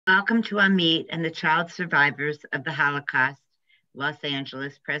Welcome to our Meet and the Child Survivors of the Holocaust, Los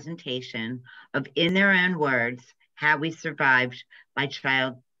Angeles presentation of In Their Own Words, How We Survived by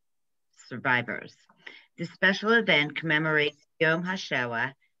Child Survivors. This special event commemorates Yom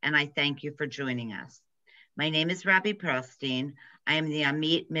HaShoah, and I thank you for joining us. My name is Robbie Pearlstein. I am the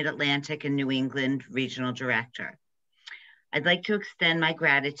Amit Mid-Atlantic and New England Regional Director. I'd like to extend my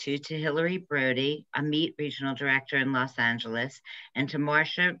gratitude to Hillary Brody, Amit Regional Director in Los Angeles, and to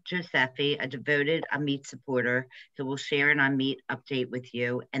Marcia Josephy, a devoted Amit supporter who will share an Amit update with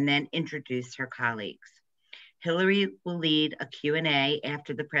you and then introduce her colleagues. Hillary will lead a Q&A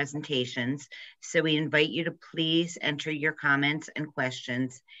after the presentations, so we invite you to please enter your comments and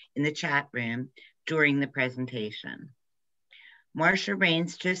questions in the chat room during the presentation. Marcia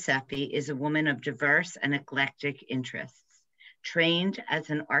Reines Josephy is a woman of diverse and eclectic interests. Trained as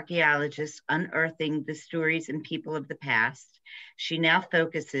an archaeologist unearthing the stories and people of the past, she now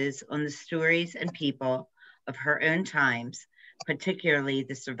focuses on the stories and people of her own times, particularly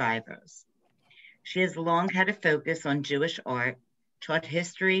the survivors. She has long had a focus on Jewish art, taught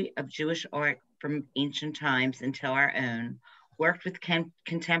history of Jewish art from ancient times until our own, worked with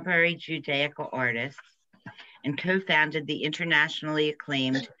contemporary Judaical artists, and co-founded the internationally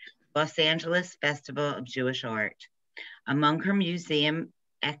acclaimed Los Angeles Festival of Jewish Art. Among her museum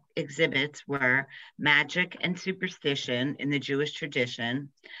exhibits were Magic and Superstition in the Jewish Tradition,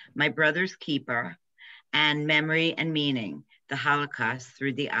 My Brother's Keeper, and Memory and Meaning, the Holocaust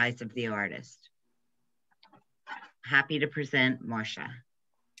Through the Eyes of the Artist. Happy to present Marcia.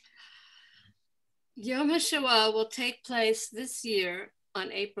 Yom HaShoah will take place this year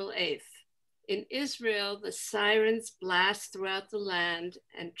on April 8th. In Israel, the sirens blast throughout the land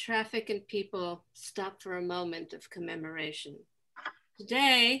and traffic and people stop for a moment of commemoration.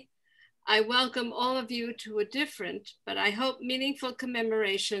 Today, I welcome all of you to a different, but I hope meaningful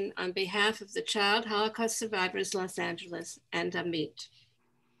commemoration on behalf of the Child Holocaust Survivors Los Angeles and Amit.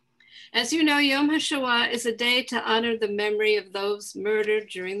 As you know, Yom HaShoah is a day to honor the memory of those murdered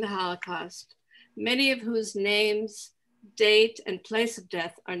during the Holocaust, many of whose names, date, and place of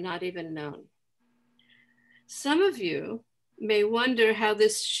death are not even known. Some of you may wonder how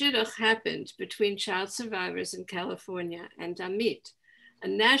this shidduch happened between child survivors in California and Amit, a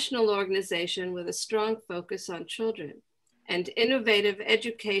national organization with a strong focus on children and innovative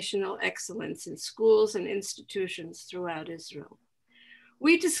educational excellence in schools and institutions throughout Israel.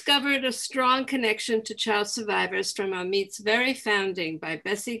 We discovered a strong connection to child survivors from Amit's very founding by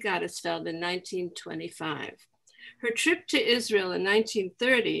Bessie Gottesfeld in 1925. Her trip to Israel in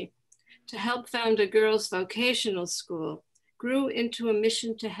 1930 to help found a girls' vocational school grew into a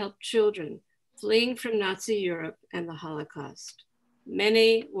mission to help children fleeing from Nazi Europe and the Holocaust.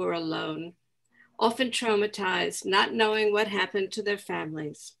 Many were alone, often traumatized, not knowing what happened to their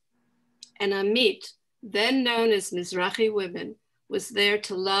families. And Amit, then known as Mizrahi Women, was there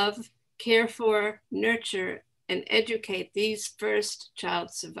to love, care for, nurture, and educate these first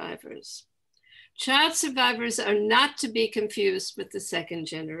child survivors. Child survivors are not to be confused with the second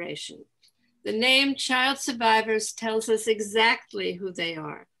generation. The name child survivors tells us exactly who they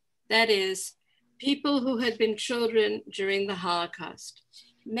are. That is, people who had been children during the Holocaust.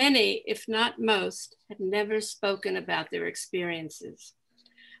 Many, if not most, had never spoken about their experiences.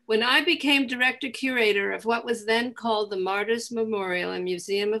 When I became director curator of what was then called the Martyrs Memorial and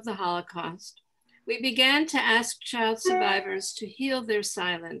Museum of the Holocaust, we began to ask child survivors to heal their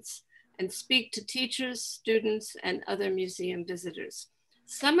silence and speak to teachers, students, and other museum visitors.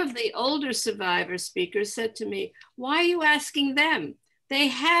 Some of the older survivor speakers said to me, "Why are you asking them? They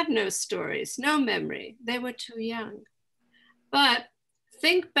have no stories, no memory. They were too young." But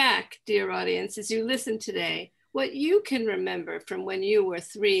think back, dear audience, as you listen today, what you can remember from when you were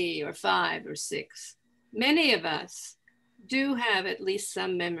 3 or 5 or 6. Many of us do have at least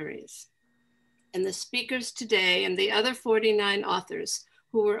some memories. And the speakers today and the other 49 authors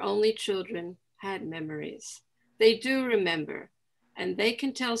who were only children had memories. They do remember, and they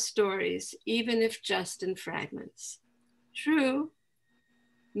can tell stories, even if just in fragments. True,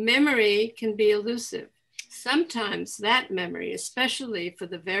 memory can be elusive. Sometimes that memory, especially for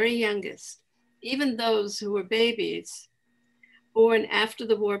the very youngest, even those who were babies born after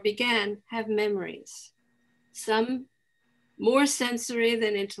the war began, have memories. Some more sensory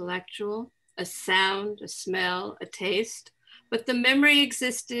than intellectual, a sound, a smell, a taste, but the memory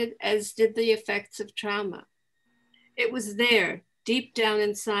existed, as did the effects of trauma. It was there, deep down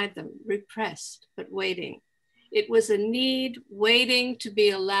inside them, repressed, but waiting. It was a need waiting to be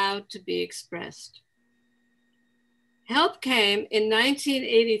allowed to be expressed. Help came in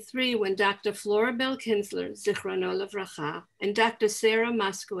 1983 when Dr. Floribel Kinsler, Zichrono Livracha, and Dr. Sarah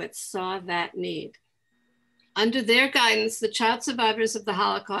Moskowitz saw that need. Under their guidance, the Child Survivors of the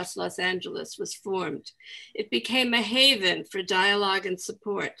Holocaust Los Angeles was formed. It became a haven for dialogue and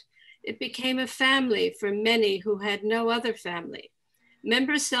support. It became a family for many who had no other family.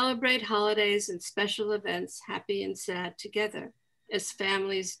 Members celebrate holidays and special events, happy and sad, together, as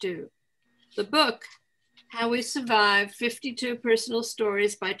families do. The book, How We Survived, 52 Personal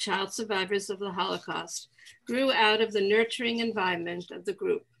Stories by Child Survivors of the Holocaust, grew out of the nurturing environment of the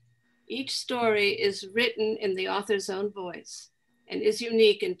group. Each story is written in the author's own voice and is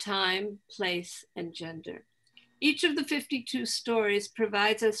unique in time, place, and gender. Each of the 52 stories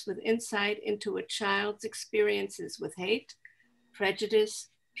provides us with insight into a child's experiences with hate, prejudice,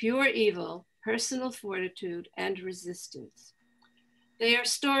 pure evil, personal fortitude, and resistance. They are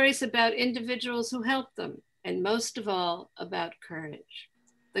stories about individuals who helped them, and most of all, about courage.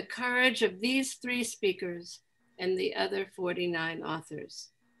 The courage of these 3 speakers and the other 49 authors.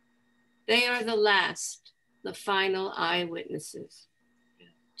 They are the last, the final eyewitnesses.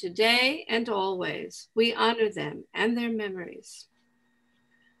 Today and always, we honor them and their memories.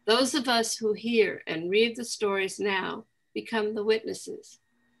 Those of us who hear and read the stories now become the witnesses,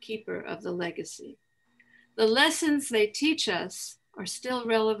 keeper of the legacy. The lessons they teach us are still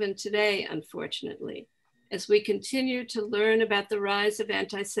relevant today, unfortunately, as we continue to learn about the rise of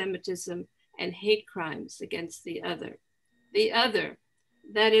anti-Semitism and hate crimes against the other. The other,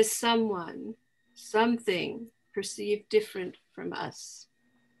 that is someone, something perceived different from us.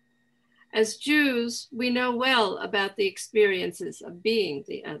 As Jews, we know well about the experiences of being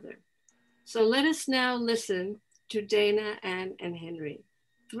the other. So let us now listen to Dana, Anne, and Henry,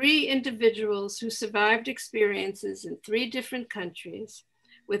 3 individuals who survived experiences in 3 different countries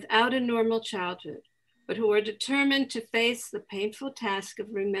without a normal childhood, but who are determined to face the painful task of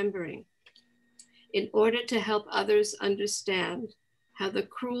remembering in order to help others understand how the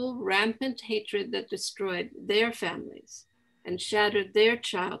cruel, rampant hatred that destroyed their families and shattered their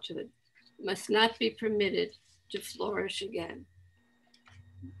childhood must not be permitted to flourish again.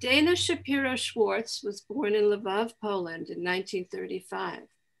 Dana Shapiro Schwartz was born in Lvov, Poland in 1935.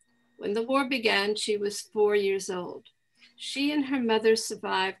 When the war began, she was 4 years old. She and her mother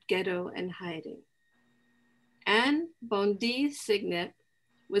survived ghetto and hiding. Anne Bondi Signett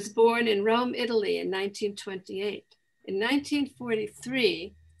was born in Rome, Italy in 1928. In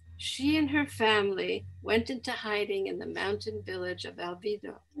 1943, she and her family went into hiding in the mountain village of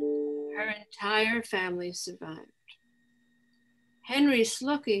Alvido. Her entire family survived. Henry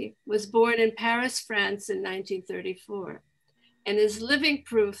Slucki was born in Paris, France in 1934, and is living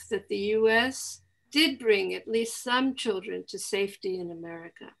proof that the US did bring at least some children to safety in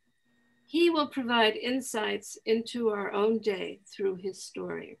America. He will provide insights into our own day through his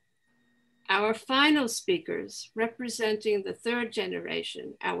story. Our final speakers, representing the 3rd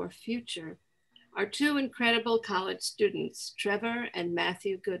generation, our future, are 2 incredible college students, Trevor and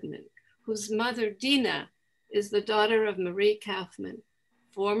Matthew Goodman, whose mother, Dina, is the daughter of Marie Kaufman,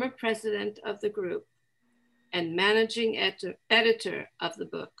 former president of the group and managing editor of the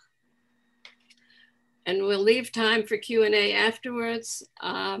book. And we'll leave time for Q&A afterwards.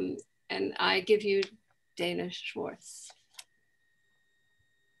 And I give you Dana Schwartz.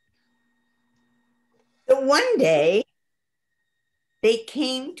 So one day, they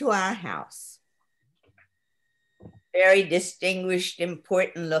came to our house. Very distinguished,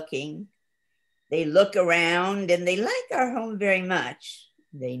 important looking. They look around and they like our home very much.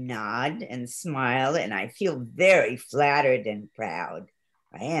 They nod and smile, and I feel very flattered and proud.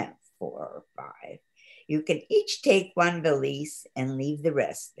 I am 4 or 5. You can each take 1 valise and leave the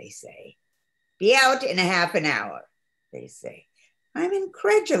rest, they say. Be out in a half an hour, they say. I'm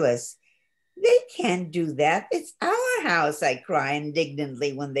incredulous. They can't do that. It's our house, I cry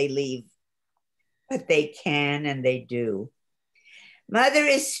indignantly when they leave. But they can and they do. Mother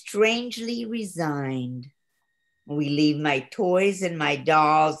is strangely resigned. We leave my toys and my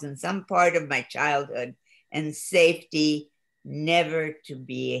dolls and some part of my childhood and safety, never to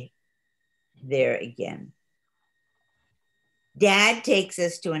be there again. Dad takes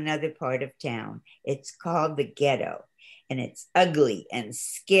us to another part of town. It's called the ghetto, and it's ugly and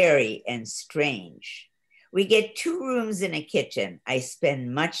scary and strange. We get 2 rooms and a kitchen. I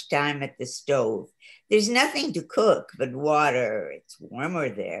spend much time at the stove. There's nothing to cook but water. It's warmer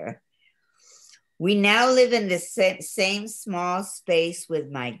there. We now live in the same small space with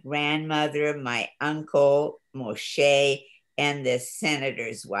my grandmother, my uncle, Moshe, and the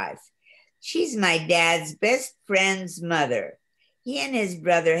senator's wife. She's my dad's best friend's mother. He and his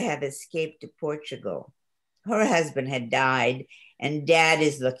brother have escaped to Portugal. Her husband had died, and Dad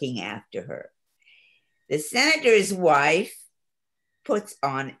is looking after her. The senator's wife puts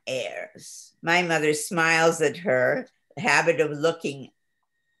on airs. My mother smiles at her, the habit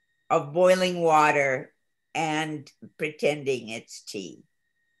of boiling water and pretending it's tea.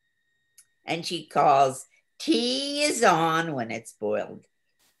 And she calls, tea is on when it's boiled.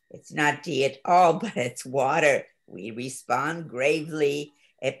 It's not tea at all, but it's water. We respond gravely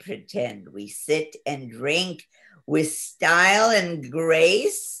and pretend. We sit and drink with style and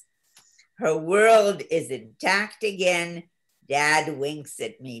grace. Her world is intact again. Dad winks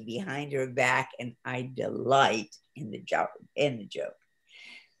at me behind her back, and I delight in the joke.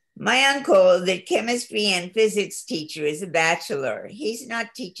 My uncle, the chemistry and physics teacher, is a bachelor. He's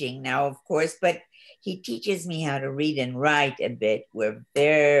not teaching now, of course, but he teaches me how to read and write a bit. We're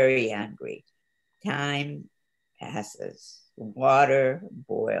very hungry. Time passes. Water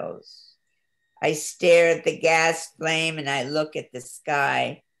boils. I stare at the gas flame and I look at the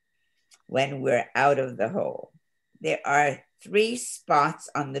sky when we're out of the hole. There are 3 spots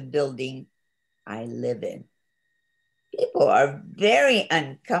on the building I live in. People are very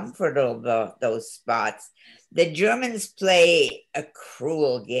uncomfortable, those spots. The Germans play a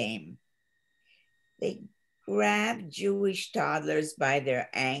cruel game. They grab Jewish toddlers by their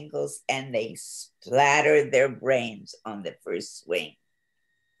ankles and they splatter their brains on the first swing,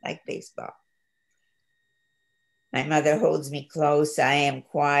 like baseball. My mother holds me close. I am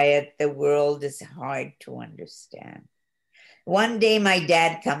quiet. The world is hard to understand. One day my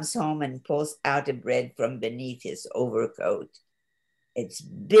dad comes home and pulls out a bread from beneath his overcoat. It's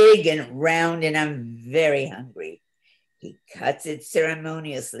big and round and I'm very hungry. He cuts it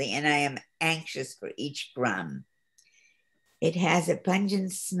ceremoniously and I am anxious for each crumb. It has a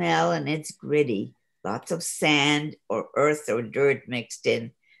pungent smell and it's gritty, lots of sand or earth or dirt mixed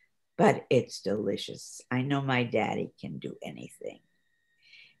in, but it's delicious. I know my daddy can do anything.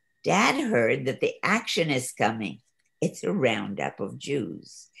 Dad heard that the action is coming. It's a roundup of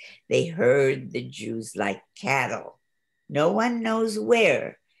Jews. They herd the Jews like cattle. No one knows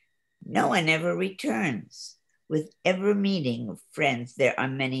where. No one ever returns. With every meeting of friends, there are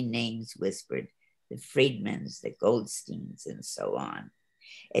many names whispered, the Friedmans, the Goldsteins, and so on.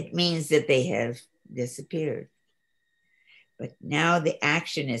 It means that they have disappeared. But now the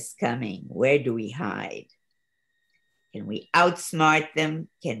action is coming. Where do we hide? Can we outsmart them?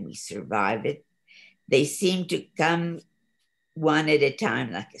 Can we survive it? They seem to come one at a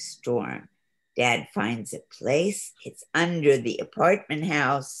time like a storm. Dad finds a place. It's under the apartment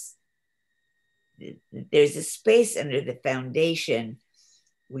house. There's a space under the foundation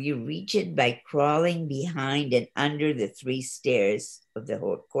where you reach it by crawling behind and under the 3 stairs of the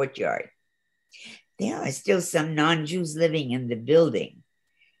whole courtyard. There are still some non-Jews living in the building.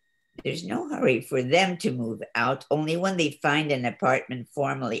 There's no hurry for them to move out. Only when they find an apartment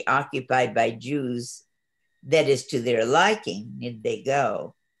formerly occupied by Jews that is to their liking did they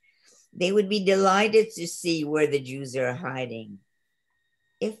go. They would be delighted to see where the Jews are hiding.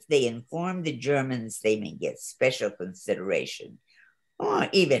 If they inform the Germans, they may get special consideration or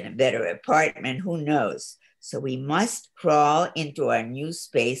even a better apartment, who knows? So we must crawl into our new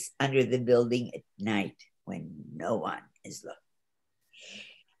space under the building at night when no one is looking.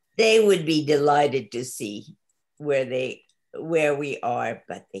 They would be delighted to see where we are,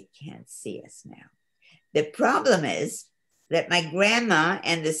 but they can't see us now. The problem is that my grandma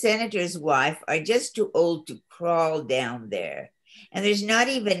and the senator's wife are just too old to crawl down there. And there's not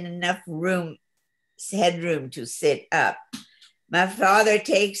even enough headroom to sit up. My father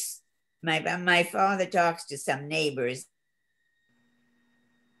talks to some neighbors.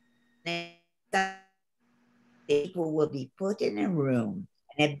 People will be put in a room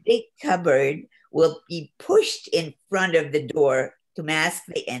and a big cupboard will be pushed in front of the door to mask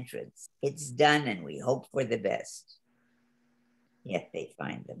the entrance. It's done and we hope for the best. Yet they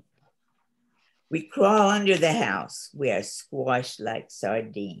find them. We crawl under the house. We are squashed like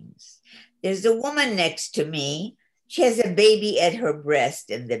sardines. There's a woman next to me. She has a baby at her breast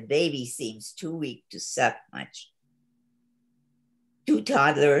and the baby seems too weak to suck much. 2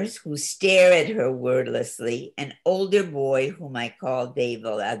 toddlers who stare at her wordlessly, an older boy whom I call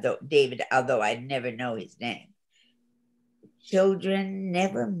David, although I never know his name. Children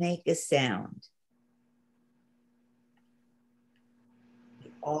never make a sound.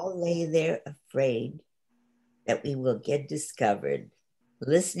 We all lay there afraid that we will get discovered,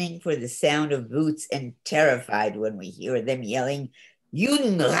 listening for the sound of boots and terrified when we hear them yelling,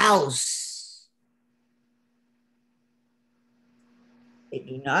 "Juden raus!" They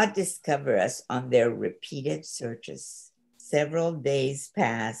do not discover us on their repeated searches. Several days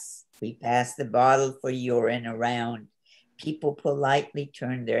pass We pass the bottle for urine around. People politely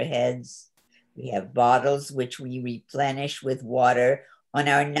turn their heads. We have bottles which we replenish with water on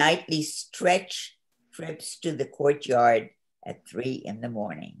our nightly stretch trips to the courtyard at 3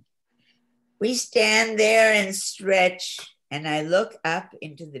 a.m. We stand there and stretch, and I look up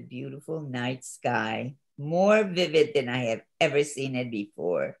into the beautiful night sky, more vivid than I have ever seen it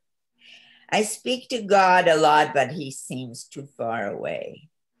before. I speak to God a lot, but he seems too far away.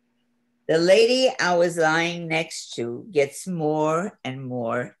 The lady I was lying next to gets more and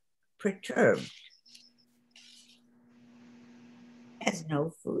more perturbed. Has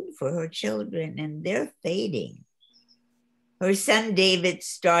no food for her children, and they're fading. Her son David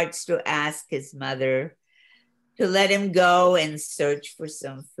starts to ask his mother to let him go and search for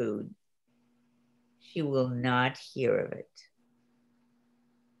some food. She will not hear of it.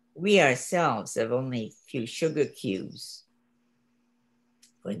 We ourselves have only a few sugar cubes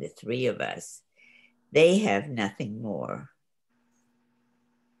for the three of us. They have nothing more.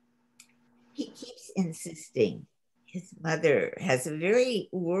 He keeps insisting. His mother has a very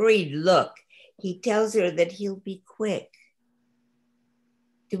worried look. He tells her that he'll be quick.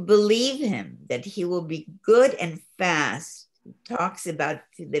 To believe him, that he will be good and fast. He talks about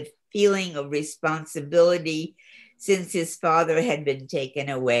the feeling of responsibility since his father had been taken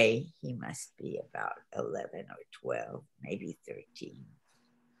away. He must be about 11 or 12, maybe 13.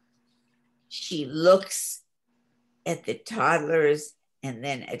 She looks at the toddlers and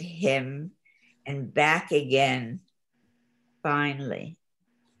then at him and back again. Finally,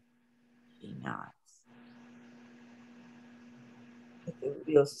 she nods. It's a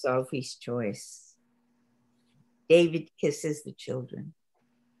real Sophie's choice. David kisses the children.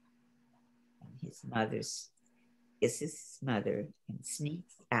 And his mother kisses his mother and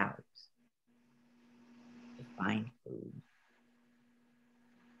sneaks out to find food.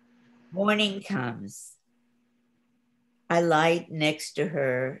 Morning comes. I lie next to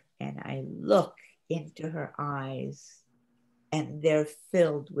her and I look into her eyes, and they're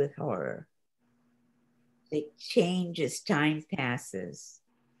filled with horror. They change as time passes.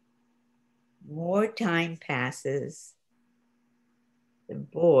 More time passes. The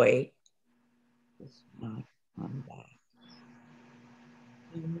boy does not come back.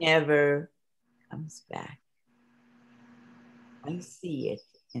 He never comes back. I see it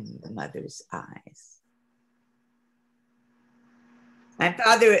in the mother's eyes. My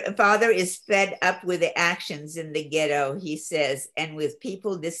father is fed up with the actions in the ghetto, he says, and with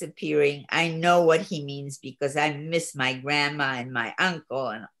people disappearing. I know what he means because I miss my grandma and my uncle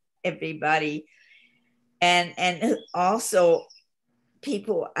and everybody. And also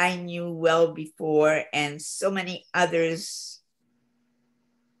people I knew well before and so many others.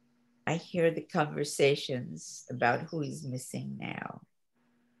 I hear the conversations about who is missing now.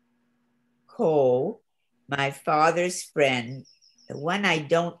 Cole, my father's friend, the one I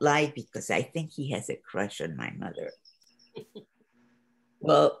don't like because I think he has a crush on my mother.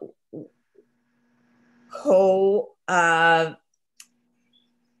 Well, Cole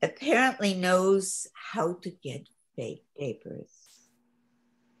apparently knows how to get fake papers.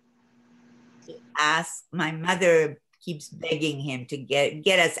 He asks, my mother keeps begging him to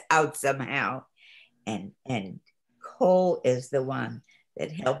get us out somehow. And Cole is the one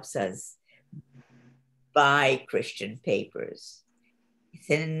that helps us buy Christian papers. It's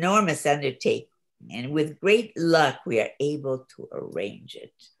an enormous undertaking, and with great luck, we are able to arrange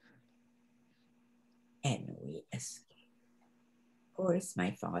it. And we escape. Of course,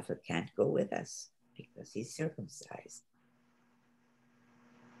 my father can't go with us because he's circumcised.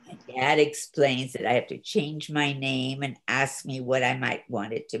 My dad explains that I have to change my name and asks me what I might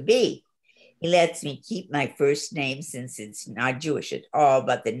want it to be. He lets me keep my first name since it's not Jewish at all,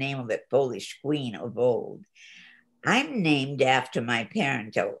 but the name of a Polish queen of old. I'm named after my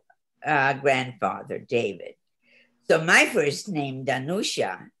parental grandfather, David. So my first name,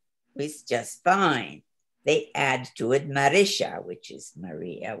 Danusha, is just fine. They add to it Marcia, which is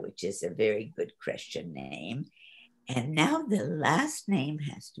Maria, which is a very good Christian name. And now the last name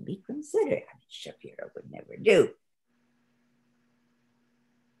has to be considered. I mean, Shapiro would never do.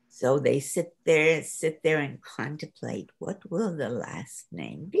 So they sit there and contemplate, what will the last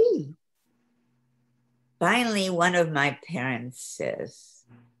name be? Finally, one of my parents says,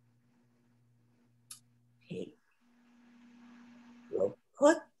 Pig. We'll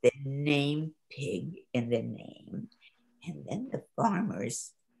put the name Pig in the name, and then the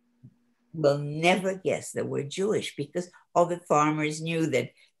farmers will never guess that we're Jewish because all the farmers knew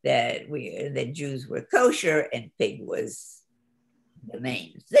that Jews were kosher and pig was the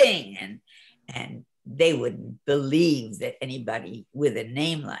main thing. And they wouldn't believe that anybody with a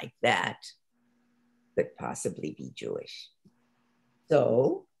name like that could possibly be Jewish.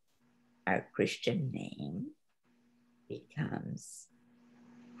 So our Christian name becomes,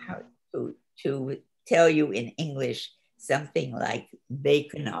 how to tell you in English, something like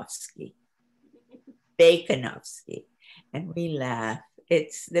Baconovsky. Baconovsky. And we laugh.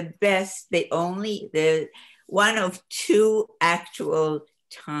 It's the best, the one of two actual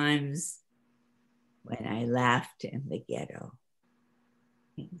times when I laughed in the ghetto.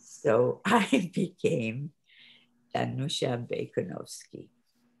 And so I became Danusha Baconovsky.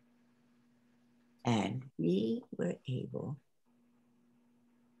 And we were able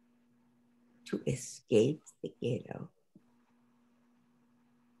to escape the ghetto.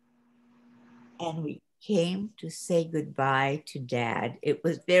 And we came to say goodbye to Dad. It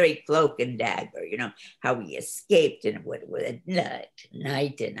was very cloak and dagger, you know, how we escaped, and what was at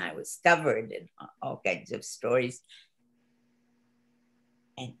night, and I was covered, and all kinds of stories.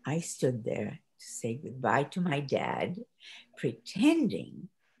 And I stood there to say goodbye to my dad, pretending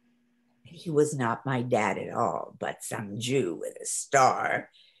that he was not my dad at all, but some Jew with a star,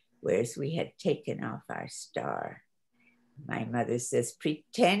 whereas we had taken off our star. My mother says,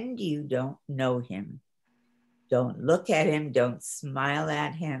 pretend you don't know him. Don't look at him, don't smile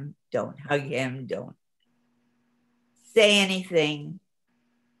at him, don't hug him, don't say anything,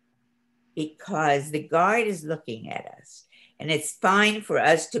 because the guard is looking at us. And it's fine for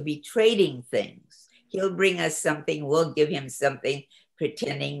us to be trading things. He'll bring us something, we'll give him something,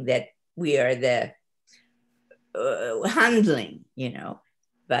 pretending that we are the handling, you know,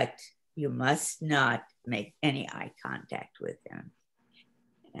 but you must not make any eye contact with him.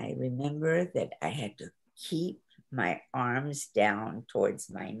 And I remember that I had to keep my arms down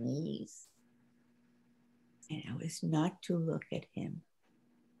towards my knees. And I was not to look at him.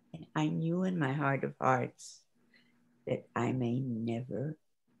 And I knew in my heart of hearts that I may never,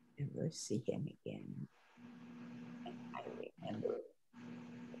 ever see him again. And I remember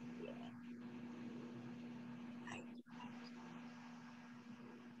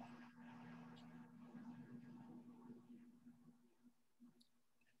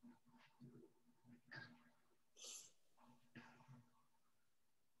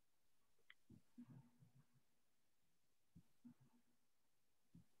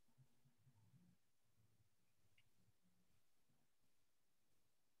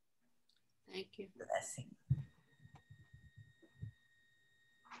Thank you. blessing.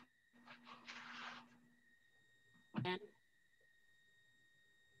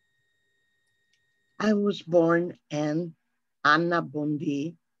 I was born Anna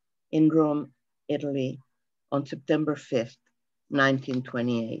Bondi in Rome, Italy on September 5th,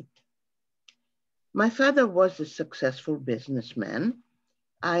 1928. My father was a successful businessman.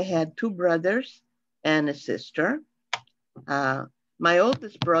 I had two brothers and a sister. My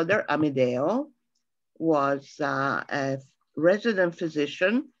oldest brother, Amedeo, was a resident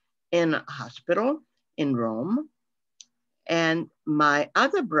physician in a hospital in Rome. And my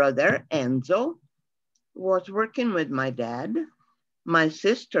other brother, Enzo, was working with my dad. My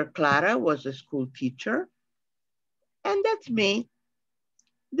sister, Clara, was a school teacher. And that's me.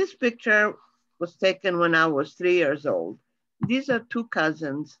 This picture was taken when I was 3 years old. These are two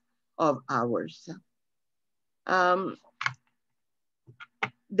cousins of ours.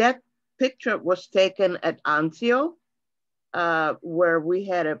 That picture was taken at Anzio, where we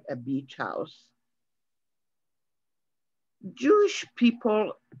had a beach house. Jewish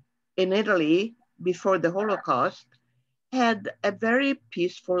people in Italy before the Holocaust had a very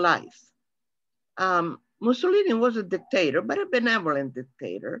peaceful life. Mussolini was a dictator, but a benevolent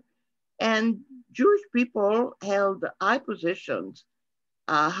dictator. And Jewish people held high positions,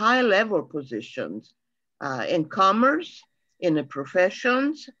 high-level positions in commerce, in the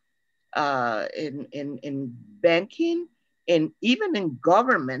professions, in banking, even in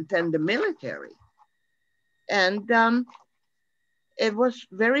government and the military. And it was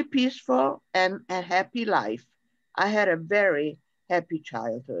very peaceful and a happy life. I had a very happy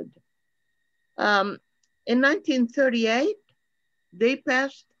childhood. In 1938, they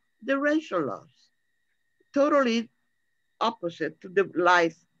passed the racial laws, totally opposite to the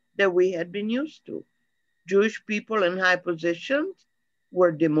life that we had been used to. Jewish people in high positions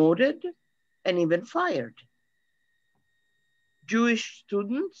were demoted and even fired. Jewish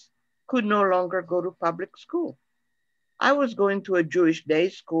students could no longer go to public school. I was going to a Jewish day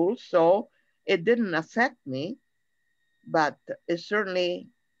school, so it didn't affect me, but it certainly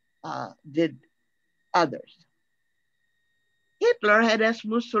did others. Hitler had asked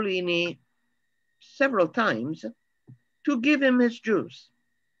Mussolini several times to give him his Jews,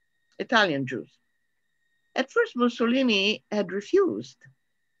 Italian Jews. At first, Mussolini had refused,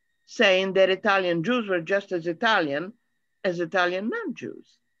 saying that Italian Jews were just as Italian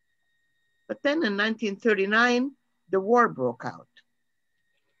non-Jews. But then in 1939, the war broke out.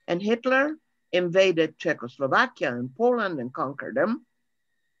 And Hitler invaded Czechoslovakia and Poland and conquered them,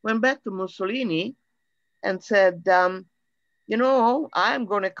 went back to Mussolini and said, you know, I'm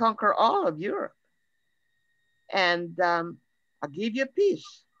going to conquer all of Europe. And I'll give you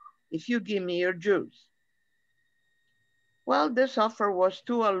peace if you give me your Jews. Well, this offer was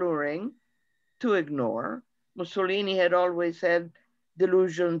too alluring to ignore. Mussolini had always had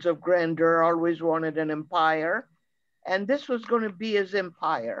delusions of grandeur, always wanted an empire. And this was going to be his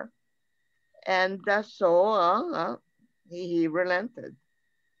empire. And so he relented.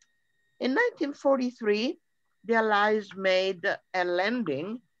 In 1943, the Allies made a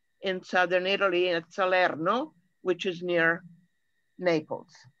landing in southern Italy at Salerno, which is near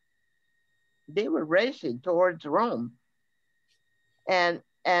Naples. They were racing towards Rome. And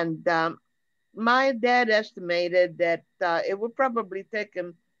my dad estimated that it would probably take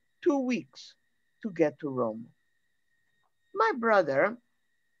him 2 weeks to get to Rome. My brother,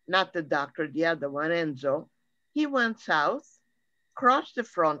 not the doctor, the other one, Enzo, he went south, crossed the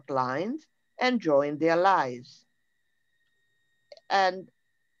front lines, and joined the Allies. And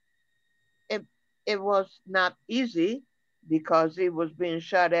it was not easy because he was being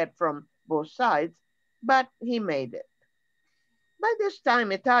shot at from both sides, but he made it. By this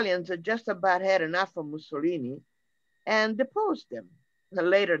time, Italians had just about had enough of Mussolini and deposed him.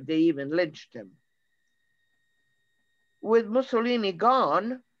 Later, they even lynched him. With Mussolini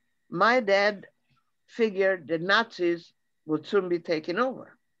gone, my dad figured the Nazis would soon be taking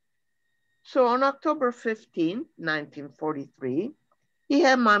over. So on October 15, 1943, he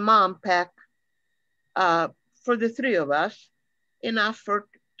had my mom pack for the three of us enough for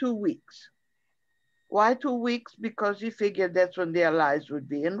 2 weeks. Why 2 weeks? Because he figured that's when the Allies would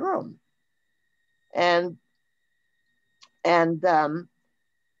be in Rome. And it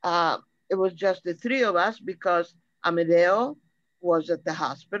was just the three of us because Amedeo was at the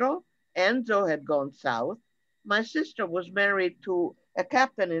hospital. Enzo had gone south. My sister was married to a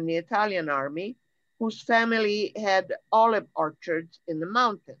captain in the Italian army whose family had olive orchards in the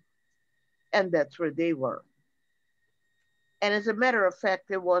mountains. And that's where they were. And as a matter of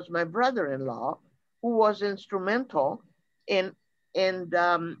fact, it was my brother-in-law who was instrumental in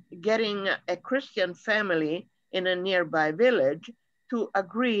getting a Christian family in a nearby village to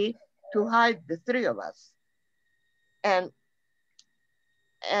agree to hide the three of us. And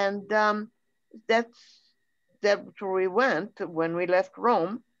that's where we went. When we left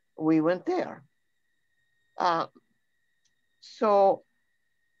Rome, we went there. So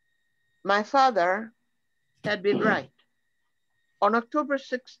my father had been right. On October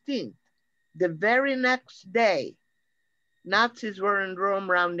 16th, the very next day, Nazis were in Rome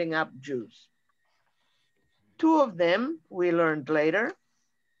rounding up Jews. 2 of them, we learned later,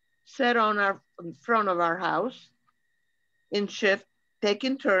 sat in front of our house in shift,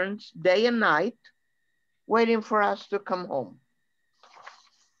 taking turns day and night, waiting for us to come home.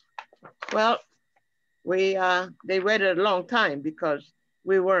 Well, they waited a long time because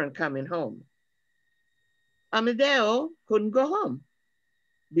we weren't coming home. Amedeo couldn't go home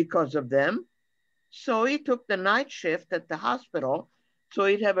because of them. So he took the night shift at the hospital so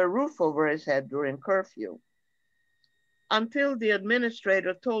he'd have a roof over his head during curfew. Until the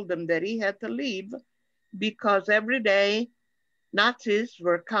administrator told him that he had to leave because every day Nazis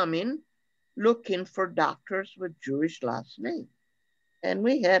were coming looking for doctors with Jewish last name. And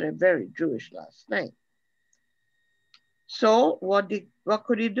we had a very Jewish last name. So what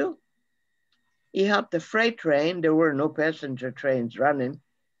could he do? He hopped the freight train. There were no passenger trains running.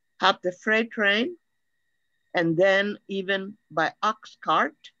 Hopped the freight train, and then even by ox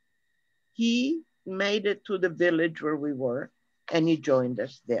cart, he made it to the village where we were, and he joined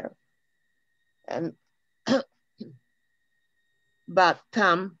us there. And but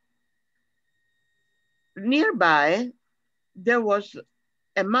nearby, there was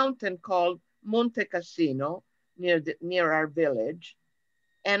a mountain called Monte Cassino near our village.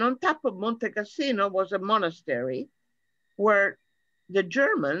 And on top of Monte Cassino was a monastery where the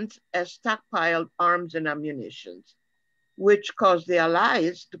Germans had stockpiled arms and ammunition, which caused the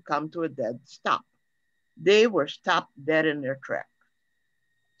Allies to come to a dead stop. They were stopped dead in their track.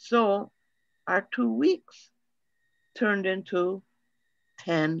 So our 2 weeks turned into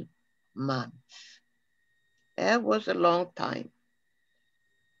 10 months. It was a long time.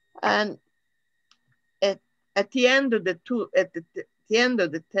 And at the end of the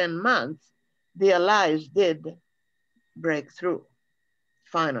 10 months, the Allies did break through,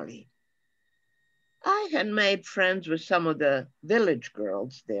 finally. I had made friends with some of the village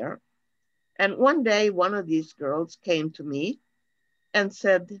girls there. And one day, one of these girls came to me and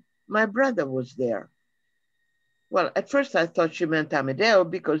said, my brother was there. Well, at first I thought she meant Amedeo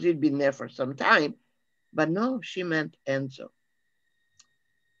because he'd been there for some time, but no, she meant Enzo.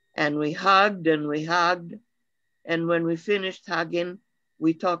 And we hugged and we hugged. And when we finished hugging,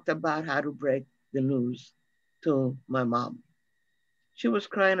 we talked about how to break the news to my mom. She was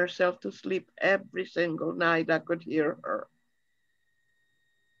crying herself to sleep every single night. I could hear her.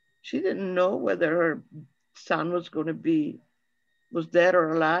 She didn't know whether her son was dead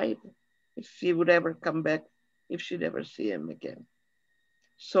or alive, if he would ever come back, if she'd ever see him again.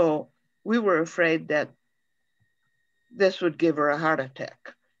 So we were afraid that this would give her a heart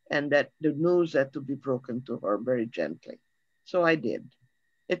attack and that the news had to be broken to her very gently. So I did.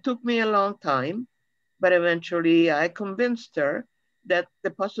 It took me a long time, but eventually I convinced her that the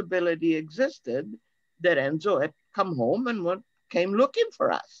possibility existed that Enzo had come home and came looking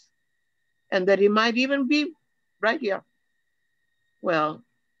for us, and that he might even be right here. Well,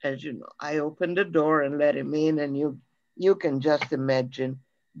 as you know, I opened the door and let him in, and you can just imagine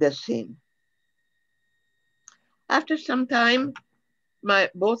the scene. After some time,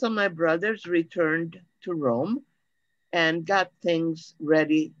 both of my brothers returned to Rome and got things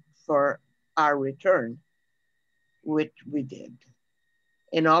ready for our return, which we did.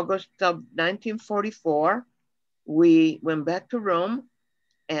 In August of 1944, we went back to Rome,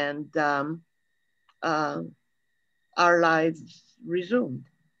 and our lives resumed.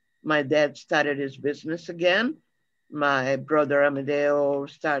 My dad started his business again. My brother Amedeo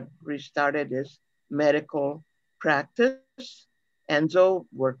restarted his medical practice. Enzo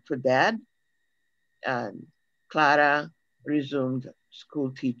worked for dad. And Clara resumed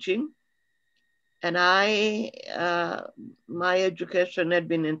school teaching. And my education had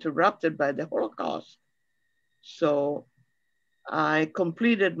been interrupted by the Holocaust. So I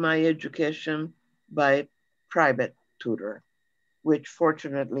completed my education by private tutor, which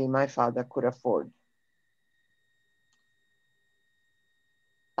fortunately my father could afford.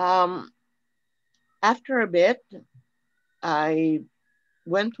 After a bit, I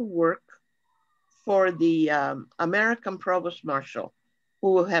went to work for the American Provost Marshal,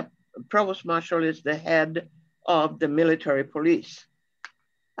 Provost Marshal is the head of the military police.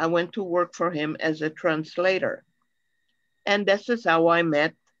 I went to work for him as a translator. And this is how I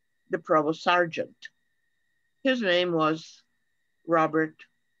met the Provost Sergeant. His name was Robert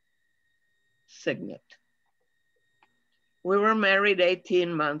Signett. We were married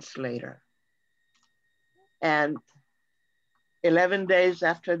 18 months later. And 11 days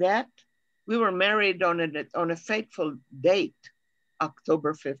after that, we were married on a fateful date,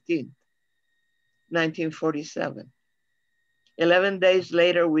 October 15th, 1947. 11 days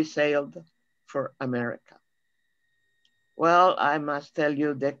later, we sailed for America. Well, I must tell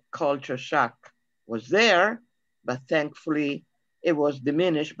you the culture shock was there, but thankfully it was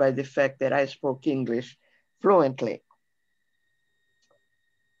diminished by the fact that I spoke English fluently.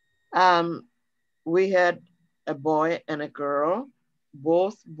 We had a boy and a girl,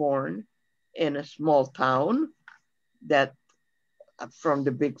 both born in a small town that from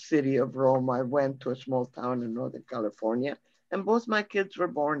the big city of Rome, I went to a small town in Northern California, and both my kids were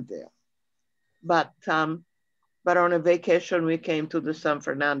born there. But on a vacation, we came to the San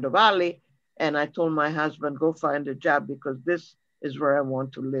Fernando Valley, and I told my husband, go find a job because this is where I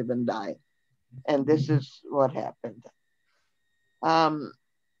want to live and die. And this is what happened.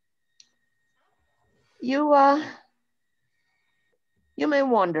 You may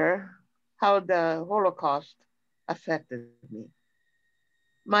wonder how the Holocaust affected me.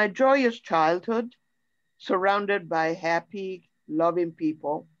 My joyous childhood, surrounded by happy, loving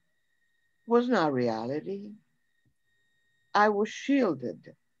people, was not reality. I was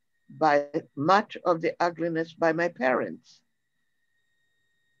shielded by much of the ugliness by my parents.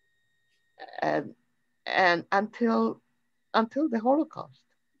 And until the Holocaust.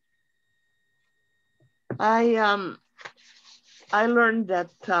 I learned that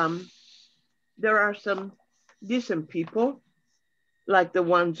there are some decent people, like the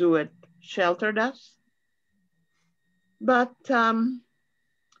ones who had sheltered us, but that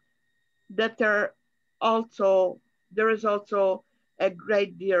there is also a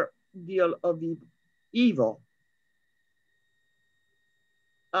great deal of evil.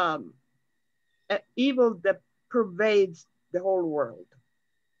 Evil that pervades the whole world.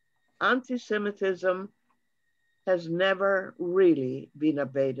 Anti-Semitism has never really been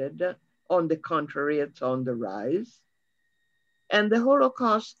abated. On the contrary, it's on the rise. And the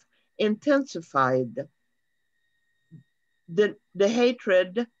Holocaust intensified the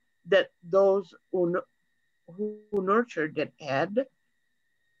hatred that those who nurtured it had,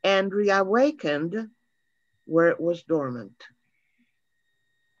 and reawakened where it was dormant.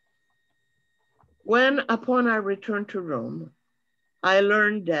 When, upon our return to Rome, I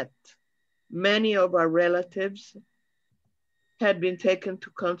learned that many of our relatives had been taken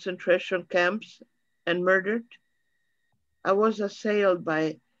to concentration camps and murdered, I was assailed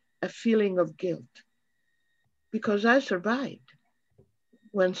by a feeling of guilt because I survived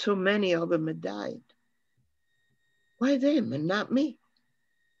when so many of them had died. Why them and not me?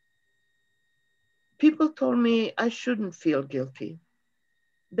 People told me I shouldn't feel guilty,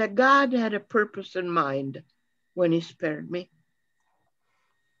 that God had a purpose in mind when he spared me.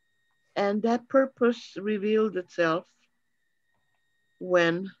 And that purpose revealed itself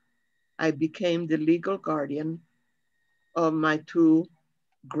when I became the legal guardian of my two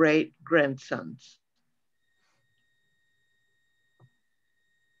great grandsons.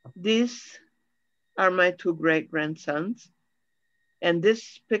 These are my two great grandsons. And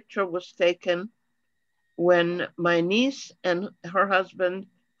this picture was taken when my niece and her husband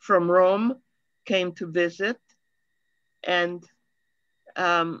from Rome came to visit. And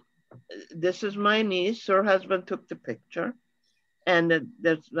this is my niece, her husband took the picture. And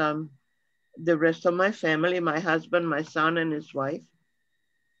there's the rest of my family, my husband, my son, and his wife.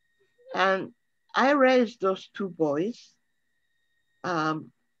 And I raised those two boys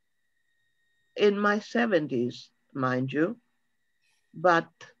in my 70s, mind you, but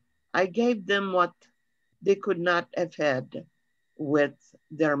I gave them what they could not have had with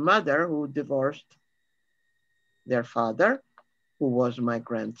their mother, who divorced their father, who was my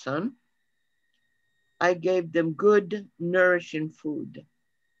grandson. I gave them good, nourishing food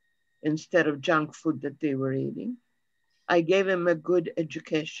instead of junk food that they were eating. I gave them a good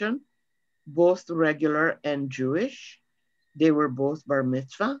education, both regular and Jewish. They were both bar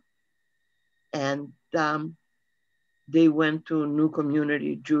mitzvah. And they went to New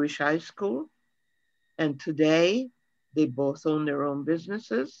Community Jewish High School. And today, they both own their own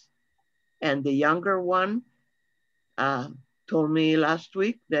businesses. And the younger one told me last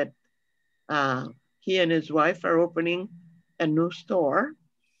week that he and his wife are opening a new store,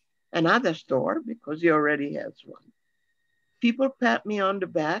 another store, because he already has one. People pat me on the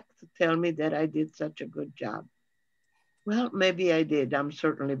back to tell me that I did such a good job. Well, maybe I did. I'm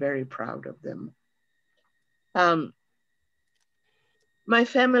certainly very proud of them. My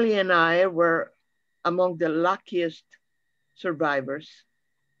family and I were among the luckiest survivors.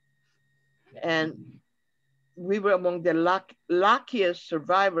 And we were among the luckiest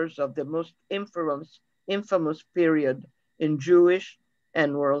survivors of the most infamous period in Jewish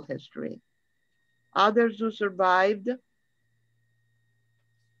and world history. Others who survived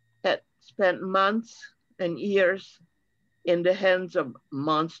had spent months and years in the hands of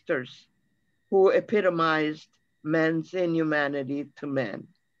monsters who epitomized man's inhumanity to man.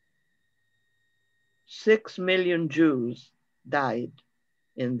 6 million Jews died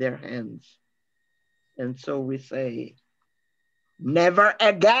in their hands. And so we say, never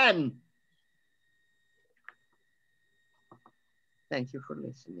again. Thank you for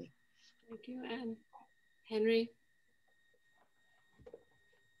listening. Thank you, Anne. Henry?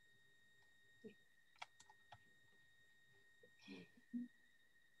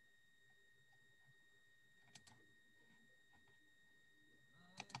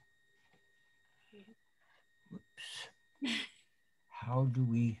 How do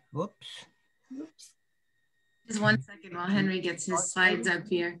we, whoops. Oops. Just 1 second while Henry gets his slides up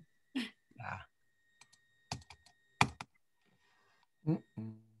here.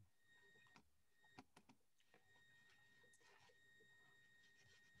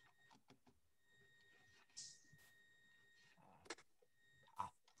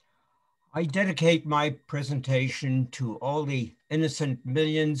 I dedicate my presentation to all the innocent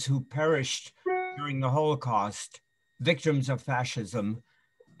millions who perished during the Holocaust, victims of fascism,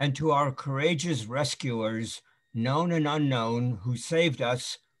 and to our courageous rescuers, known and unknown, who saved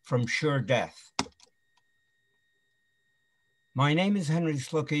us from sure death. My name is Henry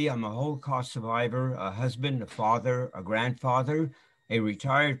Slucki. I'm a Holocaust survivor, a husband, a father, a grandfather, a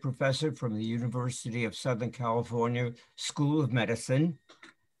retired professor from the University of Southern California School of Medicine.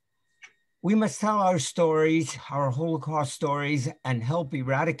 We must tell our stories, our Holocaust stories, and help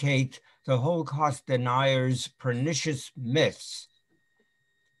eradicate the Holocaust deniers' pernicious myths.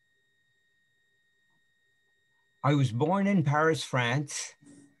 I was born in Paris, France,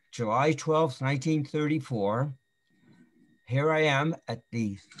 July 12th, 1934. Here I am at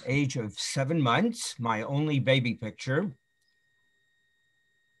the age of 7 months, my only baby picture.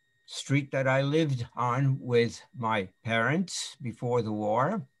 Street that I lived on with my parents before the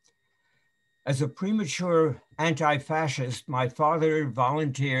war. As a premature anti-fascist, my father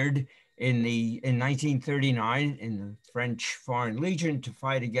volunteered in 1939 in the French Foreign Legion to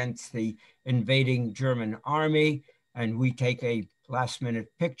fight against the invading German army. And we take a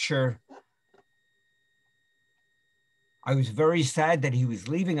last-minute picture. I was very sad that he was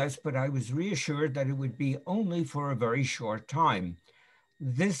leaving us, but I was reassured that it would be only for a very short time.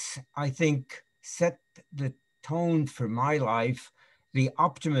 This, I think, set the tone for my life, the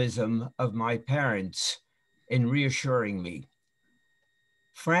optimism of my parents in reassuring me.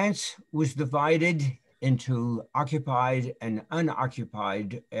 France was divided into occupied and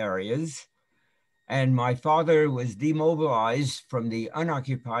unoccupied areas, and my father was demobilized from the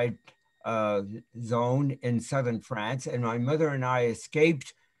unoccupied zone in southern France, and my mother and I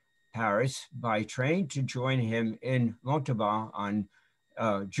escaped Paris by train to join him in Montauban on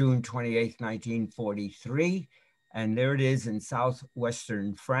June 28, 1943. And there it is in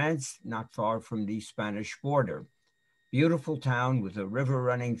southwestern France, not far from the Spanish border. Beautiful town with a river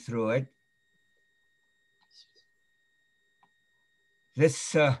running through it.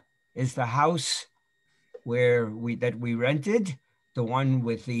 This is the house that we rented, the one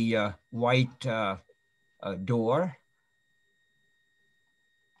with the white door.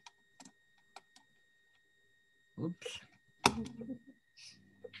 Oops.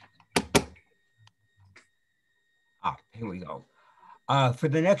 Here we go. For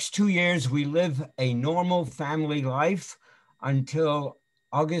the next 2 years, we live a normal family life until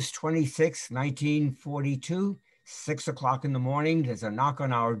August 26, 1942, 6 o'clock in the morning. There's a knock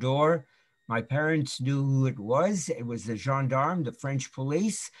on our door. My parents knew who it was. It was the gendarme, the French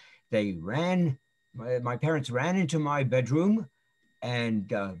police. They ran, my parents ran into my bedroom and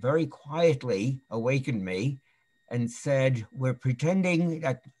very quietly awakened me and said, "We're pretending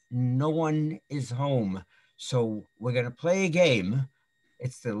that no one is home. So we're going to play a game.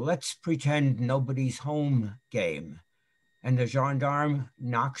 It's the let's pretend nobody's home game." And the gendarme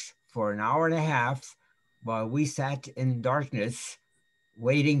knocked for an hour and a half while we sat in darkness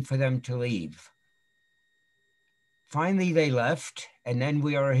waiting for them to leave. Finally, they left, and then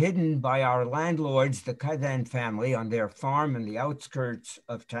we are hidden by our landlords, the Kaufman family, on their farm in the outskirts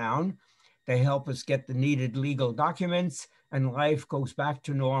of town. They help us get the needed legal documents, and life goes back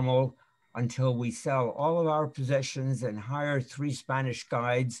to normal until we sell all of our possessions and hire 3 Spanish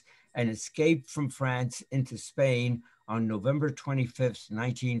guides and escape from France into Spain on November 25th,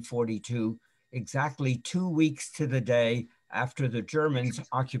 1942, exactly 2 weeks to the day after the Germans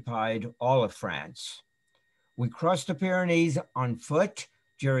occupied all of France. We crossed the Pyrenees on foot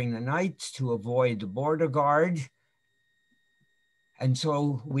during the nights to avoid the border guard. And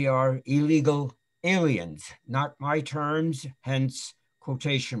so we are illegal aliens, not my terms, hence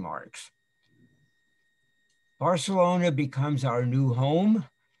quotation marks. Barcelona becomes our new home.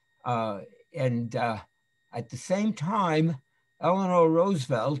 And at the same time, Eleanor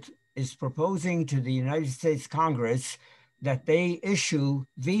Roosevelt is proposing to the United States Congress that they issue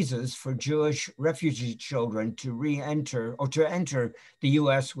visas for Jewish refugee children to re-enter or to enter the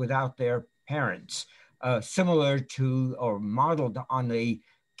US without their parents, similar to or modeled on the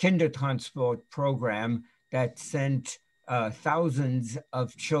Kindertransport program that sent thousands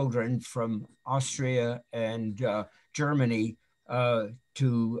of children from Austria and Germany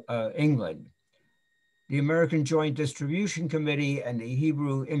to England. The American Joint Distribution Committee and the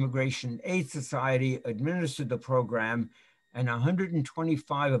Hebrew Immigration Aid Society administered the program, and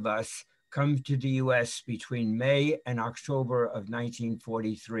 125 of us come to the US between May and October of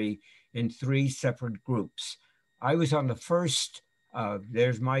 1943 in 3 separate groups. I was on the first,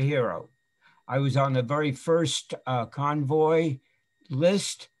 there's my hero. I was on the very first convoy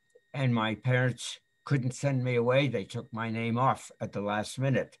list, and my parents couldn't send me away. They took my name off at the last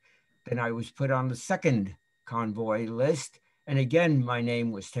minute. Then I was put on the second convoy list, and again, my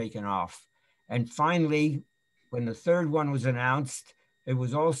name was taken off. And finally, when the third one was announced, it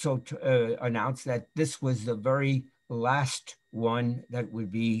was also announced that this was the very last one that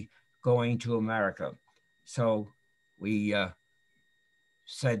would be going to America. So we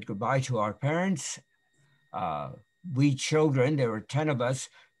said goodbye to our parents. We children, there were 10 of us,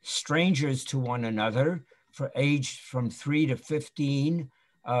 strangers to one another, for age from 3 to 15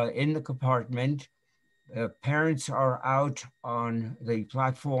 in the compartment. Parents are out on the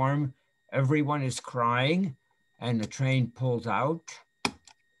platform. Everyone is crying, and the train pulls out.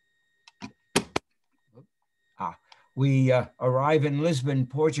 We arrive in Lisbon,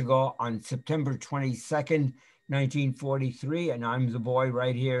 Portugal on September 22nd, 1943, and I'm the boy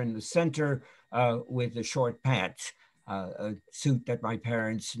right here in the center with the short pants, a suit that my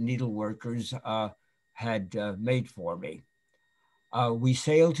parents, needleworkers, had made for me. We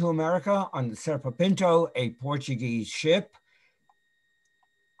sailed to America on the Serpa Pinto, a Portuguese ship,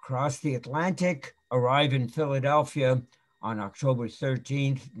 cross the Atlantic, arrive in Philadelphia on October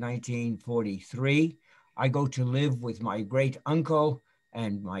 13th, 1943. I go to live with my great uncle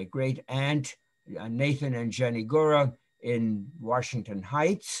and my great aunt, Nathan and Jenny Gura, in Washington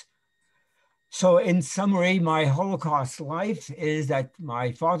Heights. So in summary, my Holocaust life is that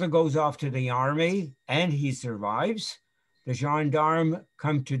my father goes off to the army and he survives. The gendarmes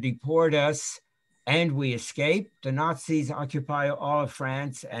come to deport us and we escape. The Nazis occupy all of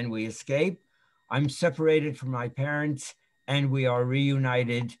France and we escape. I'm separated from my parents and we are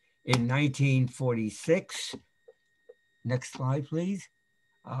reunited in 1946. Next slide, please.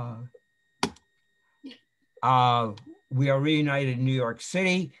 We are reunited in New York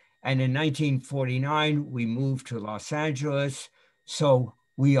City. And in 1949, we moved to Los Angeles. So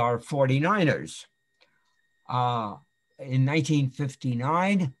we are 49ers. In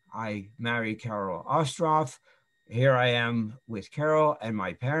 1959, I married Carol Ostroff. Here I am with Carol and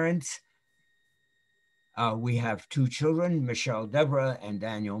my parents. We have 2 children, Michelle Deborah and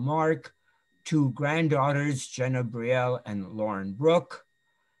Daniel Mark, 2 granddaughters, Jenna Brielle and Lauren Brooke.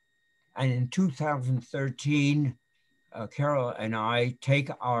 And in 2013, Carol and I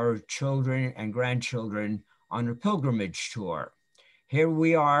take our children and grandchildren on a pilgrimage tour. Here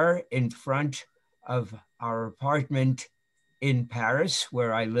we are in front of our apartment in Paris,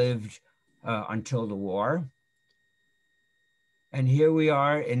 where I lived until the war. And here we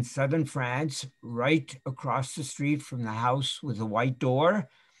are in southern France, right across the street from the house with the white door.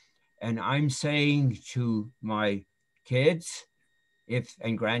 And I'm saying to my kids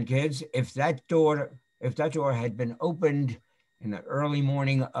and grandkids, if that door had been opened in the early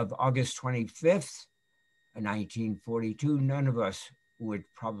morning of August 25th, 1942, none of us would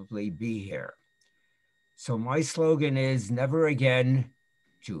probably be here. So my slogan is never again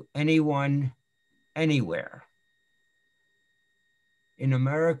to anyone, anywhere. In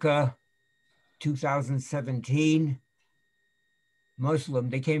America, 2017,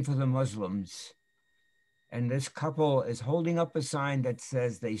 they came for the Muslims. And this couple is holding up a sign that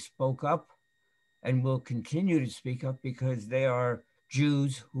says they spoke up and will continue to speak up because they are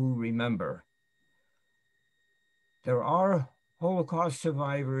Jews who remember. There are Holocaust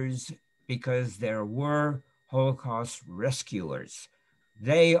survivors because there were Holocaust rescuers.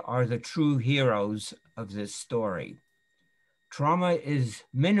 They are the true heroes of this story. Trauma is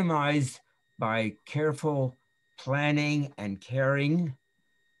minimized by careful planning and caring.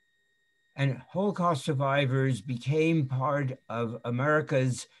 And Holocaust survivors became part of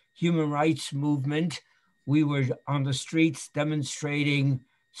America's human rights movement. We were on the streets demonstrating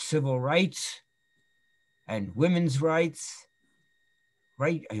civil rights and women's rights,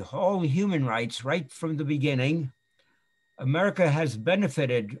 right? All human rights right from the beginning. America has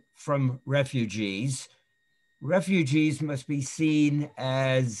benefited from refugees. Refugees must be seen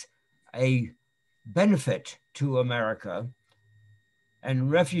as a benefit to America, and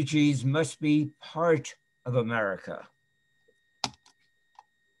refugees must be part of America.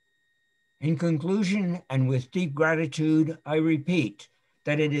 In conclusion, and with deep gratitude, I repeat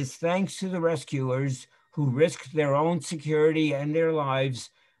that it is thanks to the rescuers who risked their own security and their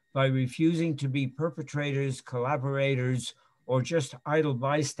lives by refusing to be perpetrators, collaborators, or just idle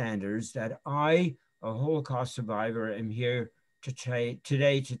bystanders that I, a Holocaust survivor, am here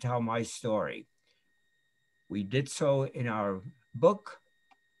today to tell my story. We did so in our book,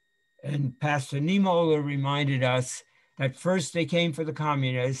 and Pastor Niemoller reminded us that first they came for the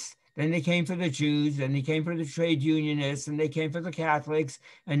communists, then they came for the Jews, then they came for the trade unionists, and they came for the Catholics,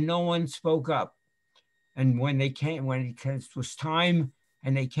 and no one spoke up. And when it was time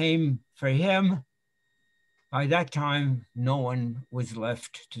and they came for him, by that time, no one was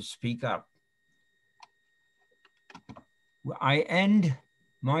left to speak up. I end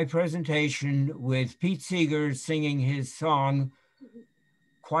my presentation with Pete Seeger singing his song,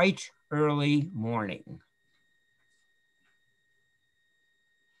 Quite Early Morning.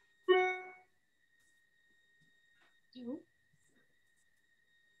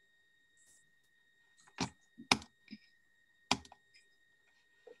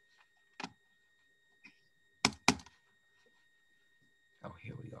 Oh,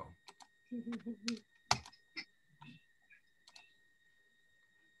 here we go.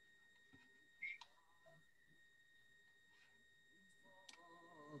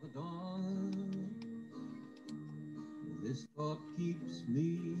 The dawn, this thought keeps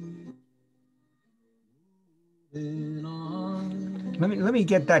me moving on. Let me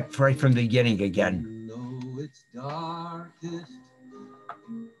get that right from the beginning again. Though it's darkest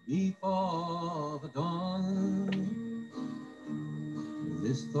before the dawn,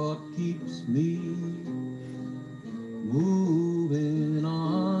 This thought keeps me moving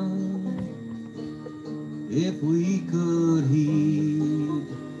on. If we could heed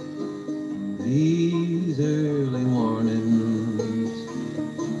these early warnings,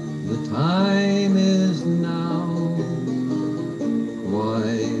 the time is now,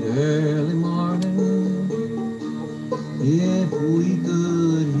 quite early morning. If we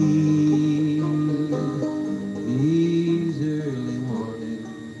could heed these early warnings.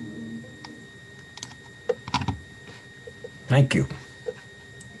 Thank you.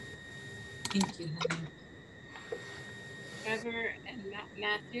 Thank you, Henry. Trevor and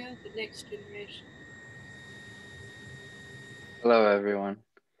Matthew, the next generation. Hello, everyone.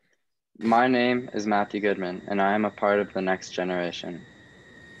 My name is Matthew Goodman, and I am a part of the next generation,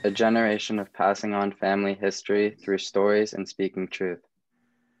 a generation of passing on family history through stories and speaking truth.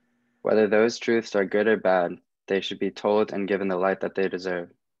 Whether those truths are good or bad, they should be told and given the light that they deserve.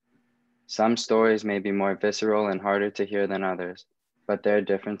 Some stories may be more visceral and harder to hear than others, but their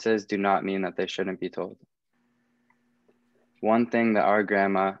differences do not mean that they shouldn't be told. One thing that our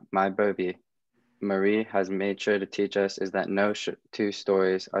grandma, my Bobby, Marie, has made sure to teach us is that no two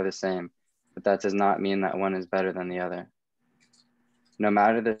stories are the same, but that does not mean that one is better than the other. No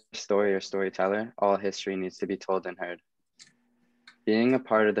matter the story or storyteller, all history needs to be told and heard. Being a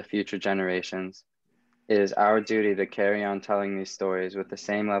part of the future generations, it is our duty to carry on telling these stories with the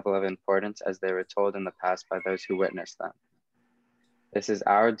same level of importance as they were told in the past by those who witnessed them. This is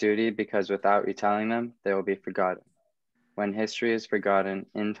our duty because without retelling them, they will be forgotten. When history is forgotten,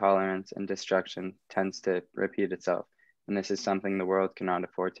 intolerance and destruction tends to repeat itself, and this is something the world cannot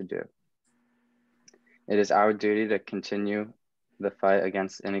afford to do. It is our duty to continue the fight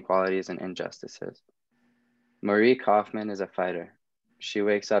against inequalities and injustices. Marie Kaufman is a fighter. She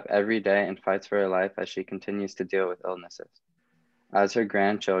wakes up every day and fights for her life as she continues to deal with illnesses. As her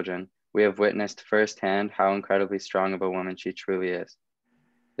grandchildren, we have witnessed firsthand how incredibly strong of a woman she truly is.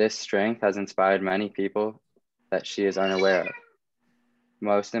 This strength has inspired many people that she is unaware of.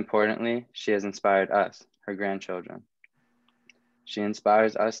 Most importantly, she has inspired us, her grandchildren. She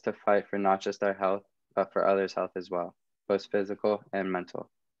inspires us to fight for not just our health, but for others' health as well, both physical and mental.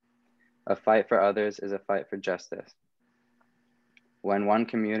 A fight for others is a fight for justice. When one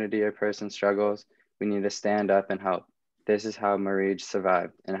community or person struggles, we need to stand up and help. This is how Marie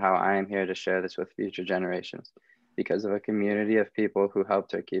survived and how I am here to share this with future generations because of a community of people who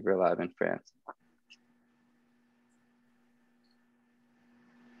helped her keep her alive in France.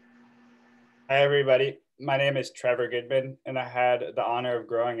 Hi, everybody. My name is Trevor Goodman, and I had the honor of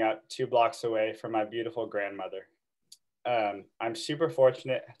growing up 2 blocks away from my beautiful grandmother. I'm super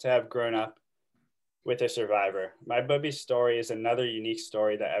fortunate to have grown up with a survivor. My Bubby's story is another unique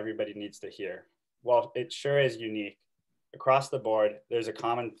story that everybody needs to hear. While it sure is unique, across the board, there's a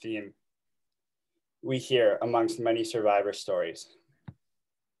common theme we hear amongst many survivor stories.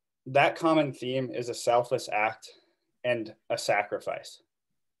 That common theme is a selfless act and a sacrifice.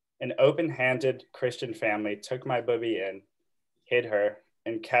 An open-handed Christian family took my Bubby in, hid her,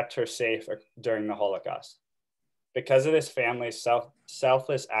 and kept her safe during the Holocaust. Because of this family's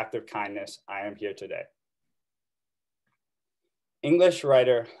selfless act of kindness, I am here today. English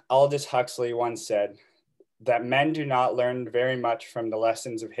writer Aldous Huxley once said that men do not learn very much from the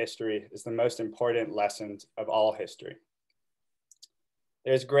lessons of history is the most important lessons of all history.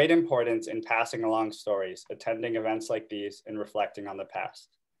 There's great importance in passing along stories, attending events like these, and reflecting on the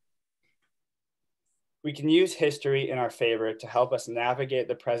past. We can use history in our favor to help us navigate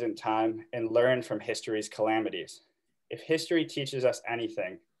the present time and learn from history's calamities. If history teaches us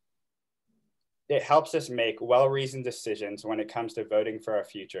anything, it helps us make well-reasoned decisions when it comes to voting for our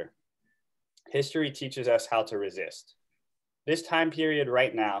future. History teaches us how to resist. This time period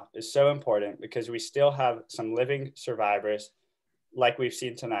right now is so important because we still have some living survivors, like we've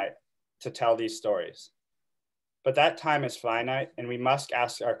seen tonight, to tell these stories. But that time is finite, and we must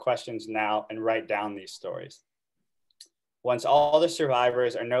ask our questions now and write down these stories. Once all the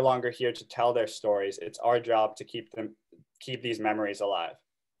survivors are no longer here to tell their stories, it's our job to keep these memories alive.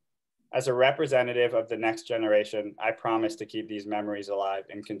 As a representative of the next generation, I promise to keep these memories alive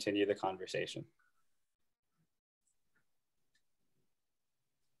and continue the conversation.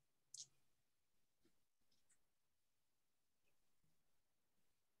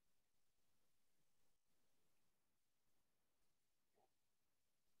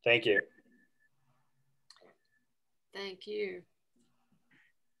 Thank you. Thank you.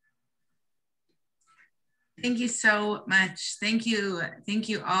 Thank you so much. Thank you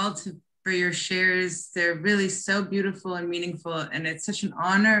all for your shares. They're really so beautiful and meaningful, and it's such an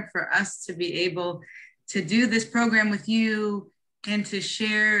honor for us to be able to do this program with you and to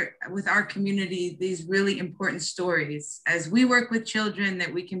share with our community these really important stories. As we work with children,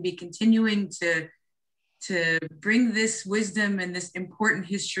 that we can be continuing to bring this wisdom and this important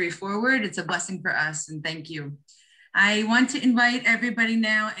history forward. It's a blessing for us, and thank you. I want to invite everybody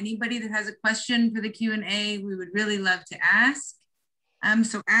now, anybody that has a question for the Q&A, we would really love to ask.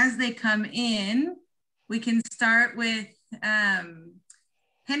 So as they come in, we can start with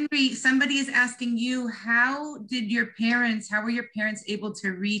Henry. Somebody is asking you, how were your parents able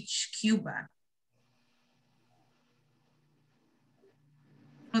to reach Cuba?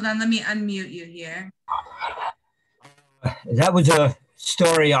 Hold on, let me unmute you here. That was a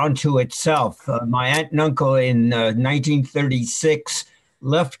story unto itself. My aunt and uncle in 1936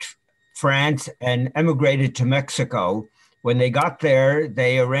 left France and emigrated to Mexico. When they got there,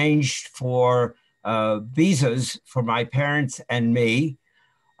 they arranged for visas for my parents and me.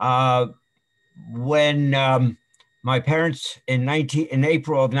 When my parents in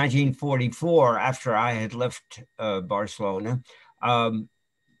April of 1944, after I had left Barcelona,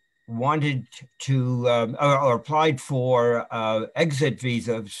 wanted to or applied for exit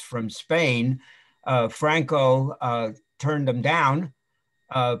visas from Spain, Franco turned them down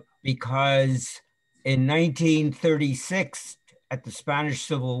because in 1936, at the Spanish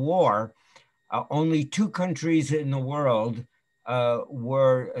Civil War, only 2 countries in the world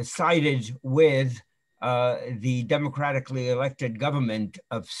were sided with the democratically elected government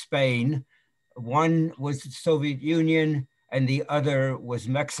of Spain. One was the Soviet Union, and the other was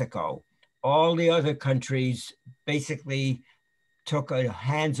Mexico. All the other countries basically took a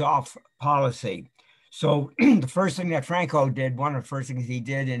hands-off policy. So the first thing that Franco did, one of the first things he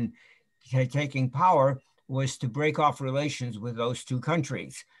did in taking power, was to break off relations with those 2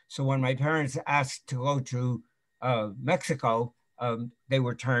 countries. So when my parents asked to go to Mexico, they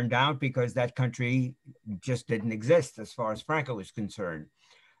were turned down because that country just didn't exist as far as Franco was concerned.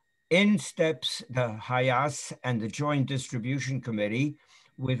 In steps the HAYAS and the Joint Distribution Committee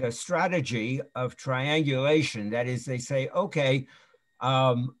with a strategy of triangulation. That is, they say, okay,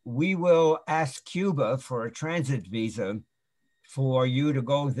 we will ask Cuba for a transit visa for you to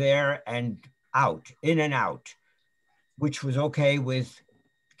go there and out, in and out, which was okay with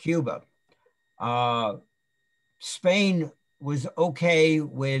Cuba. Spain was okay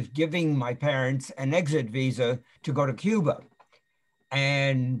with giving my parents an exit visa to go to Cuba.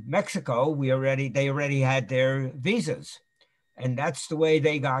 And Mexico, they already had their visas. And that's the way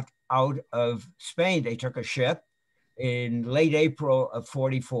they got out of Spain. They took a ship in late April of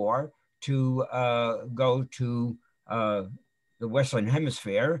 44 to go to the Western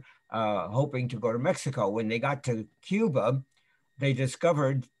Hemisphere, hoping to go to Mexico. When they got to Cuba, they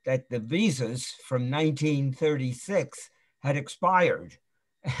discovered that the visas from 1936 had expired.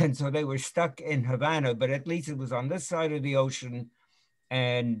 And so they were stuck in Havana, but at least it was on this side of the ocean.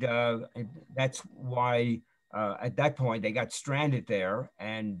 And that's why at that point they got stranded there.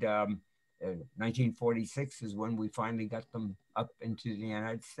 And 1946 is when we finally got them up into the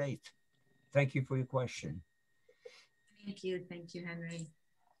United States. Thank you for your question. Thank you, Henry.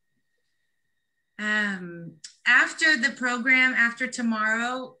 After the program, after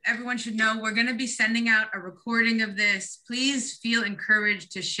tomorrow, everyone should know we're going to be sending out a recording of this. Please feel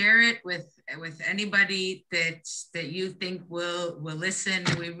encouraged to share it with anybody that you think will listen.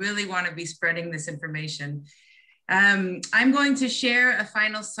 We really want to be spreading this information. I'm going to share a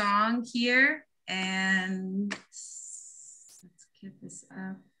final song here, and let's get this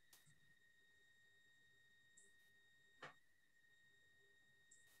up.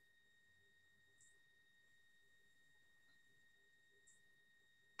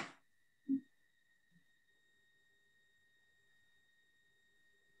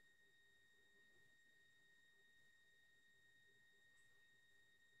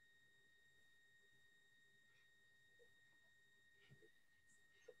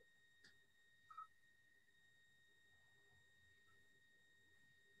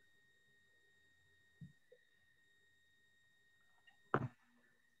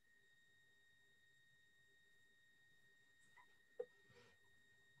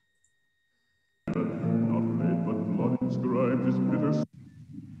 Inscribed his bitter.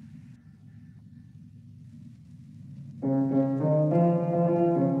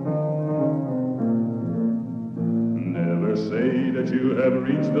 Never say that you have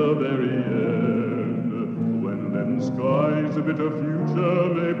reached the very end, when then skies a bitter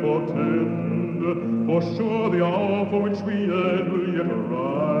future may portend. For sure the hour for which we end will yet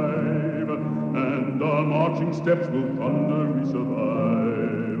arrive, and our marching steps will thunder we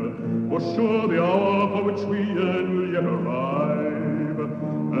survive. For sure the hour for which we end will yet arrive,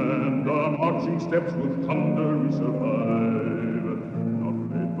 and our marching steps with thunder we survive.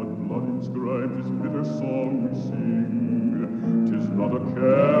 inscribed this bitter song we sing. 'Tis not a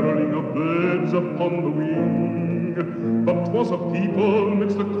caroling of birds upon the wing, but 'twas a people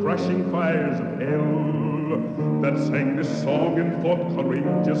midst the crashing fires of hell that sang this song and fought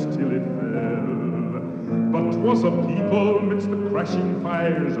courageous till it fell. But 'twas a people midst the crashing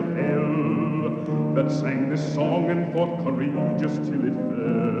fires of hell that sang this song and fought courageous till it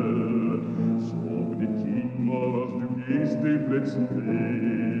fell. So die Kinder aus dem Gehsteg letzten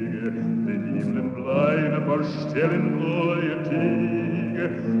Wege, den Himmel bleine verstellen neue Tage,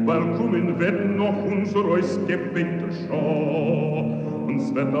 weil kommen wird noch unser euch gebete Schau, uns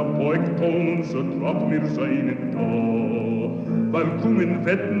Wetter beugt unser Trott mir seinen da, weil kommen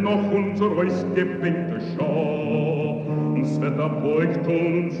wird noch unser euch gebete Schau, uns Wetter beugt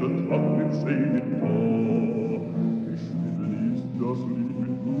unser Trott mir seinen da. Geschnitten ist das Lied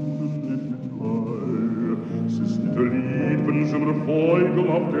mit Blumen, nicht mit Blei, es ist nicht ein Lied von so einer Vogel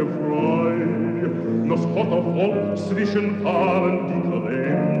auf der Frei, das hat auf Hopp zwischen Paaren die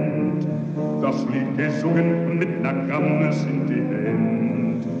Talent, das Lied gesungen mit einer Gammes in die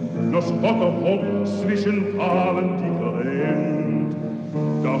Hand, das hat auf Hopp zwischen Paaren die Talent,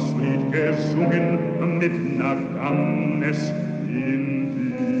 das Lied gesungen mit einer Gammes in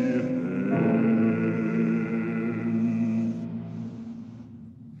die Hand.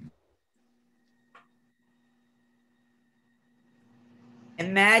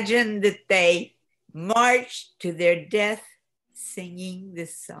 Imagine that they marched to their death singing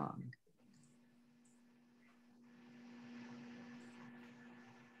this song.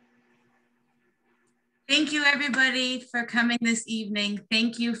 Thank you, everybody, for coming this evening.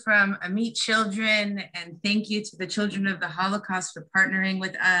 Thank you from Meet Children, and thank you to the Children of the Holocaust for partnering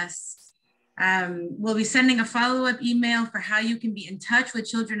with us. We'll be sending a follow-up email for how you can be in touch with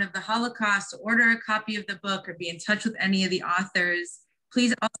Children of the Holocaust, to order a copy of the book, or be in touch with any of the authors.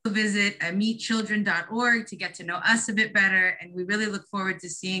 Please also visit meetchildren.org to get to know us a bit better, and we really look forward to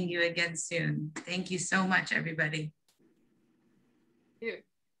seeing you again soon. Thank you so much, everybody. Here.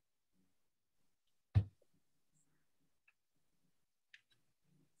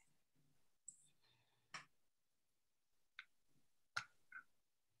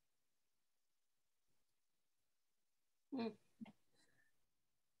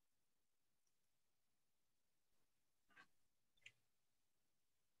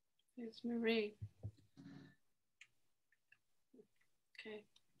 Here's Marie. Okay.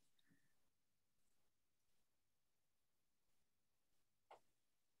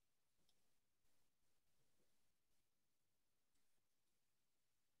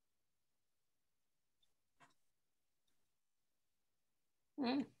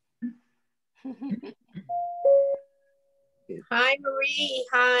 Hi, Marie.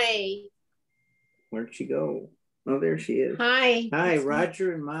 Hi. Where'd she go? Oh, there she is. Hi. Hi,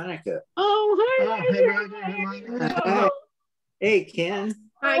 Roger and Monica. Oh, hi. Hey, Roger and Monica. Hi. Hey,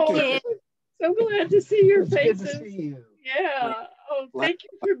 Ken. Hi, Ken. So glad to see your It's faces. good to see you. Yeah. Oh, thank you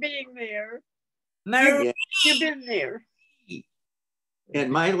for being there. Marie. You've been there.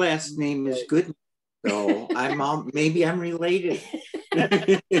 And my last name is Goodman, so maybe I'm related.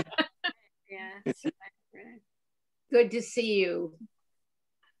 Yeah. Good to see you.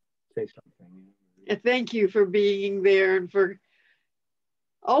 Say something. And thank you for being there and for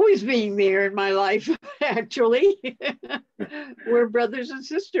always being there in my life, actually. We're brothers and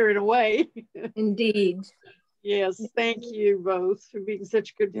sisters in a way. Indeed. Yes, thank you both for being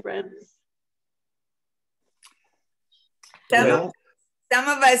such good friends. Some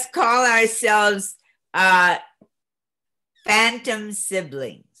of us call ourselves phantom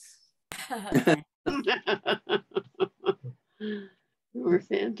siblings. We're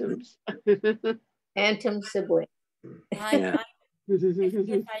phantoms. Phantom sibling. If I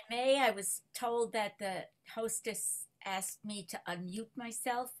may, I was told that the hostess asked me to unmute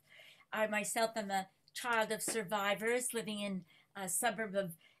myself. I myself am a child of survivors living in a suburb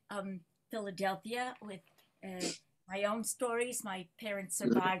of Philadelphia with my own stories. My parents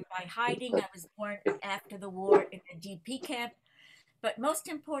survived by hiding. I was born after the war in a DP camp. But most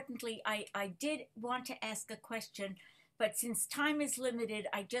importantly, I did want to ask a question, but since time is limited,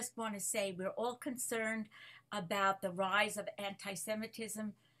 I just want to say we're all concerned about the rise of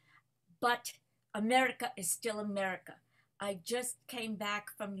anti-Semitism, but America is still America. I just came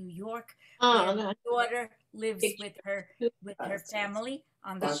back from New York, where my daughter lives with her family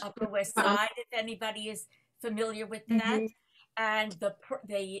on the Upper West Side, if anybody is familiar with that. And the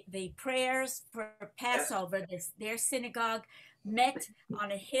prayers for Passover, their synagogue met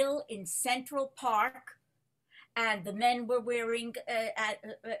on a hill in Central Park, and the men were wearing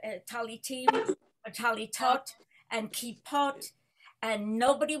talitot and kippot, and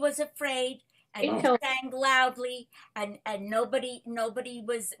nobody was afraid, and you sang loudly, and nobody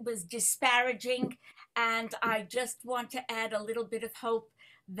was disparaging. And I just want to add a little bit of hope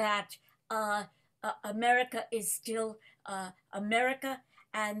that America is still America,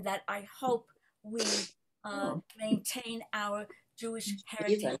 and that I hope we maintain our Jewish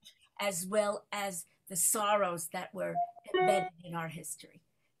heritage as well as the sorrows that were embedded in our history.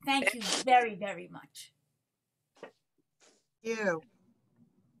 Thank you very, very much.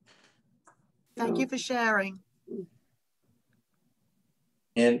 Thank you for sharing.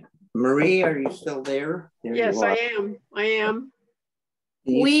 And Marie, are you still there? Yes, I am. I am.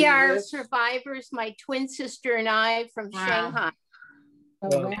 We are survivors, my twin sister and I, from Shanghai.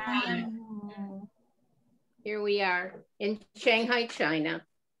 Oh, wow. Here we are in Shanghai, China.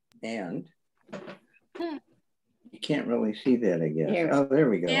 And you can't really see that, I guess. Here. Oh, there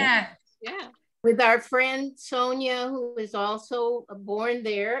we go. Yeah. With our friend Sonia, who was also born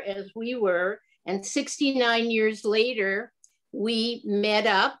there as we were. And 69 years later, we met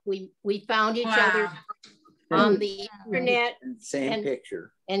up. We found each other on the internet. Same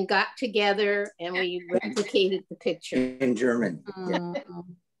picture. And got together, and we replicated the picture. In German.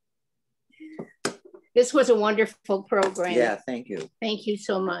 This was a wonderful program. Yeah, thank you. Thank you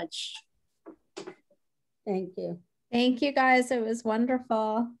so much. Thank you. Thank you, guys. It was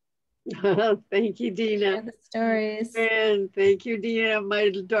wonderful. Thank you, Dina. The stories. And thank you, Dina, my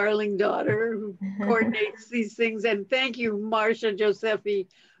darling daughter who coordinates these things. And thank you, Marcia Josephy,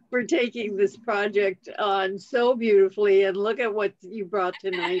 for taking this project on so beautifully. And look at what you brought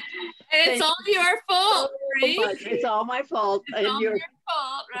tonight. It's all your fault, Marie. It's all my fault. It's all your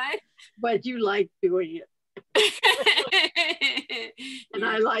fault, right? But you like doing it. And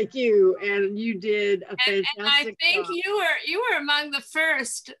I like you, and you did a fantastic and I think job. you were among the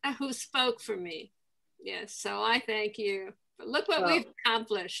first who spoke for me. Yes, so I thank you. But look what we've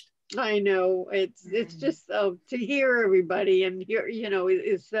accomplished. I know it's just to hear everybody and hear, you know,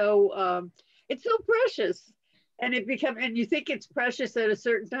 it's so precious, and and you think it's precious at a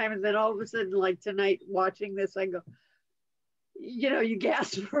certain time, and then all of a sudden, like tonight, watching this, I go, you know, you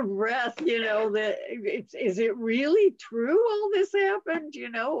gasp for breath, you know, that is it really true all this happened, you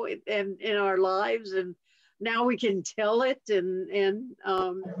know, and in our lives, and now we can tell it, and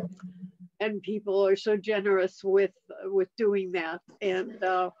people are so generous with doing that, and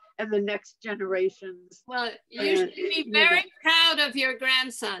the next generations. Well, you should be very proud of your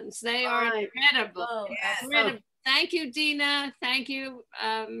grandsons. They are incredible. Incredible. Thank you, Dina. Thank you,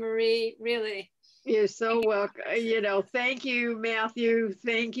 Marie, really. You're so welcome. You know, thank you, Matthew.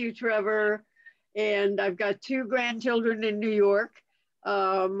 Thank you, Trevor. And I've got 2 grandchildren in New York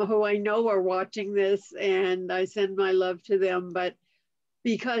who I know are watching this, and I send my love to them. But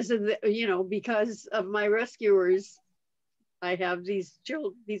because of because of my rescuers, I have these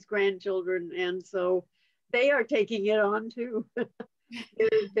grandchildren, and so they are taking it on too.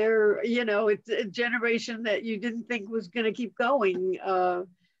 They're, you know, it's a generation that you didn't think was going to keep going.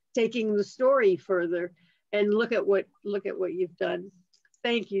 Taking the story further, and look at what you've done.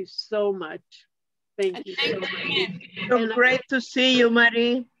 Thank you so much. Thank you so much. So great to see you,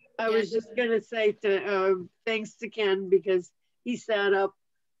 Marie. I was just gonna say thanks to Ken, because he sat up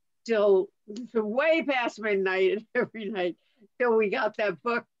till way past midnight every night till we got that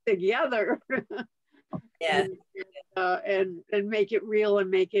book together. Yeah. And make it real and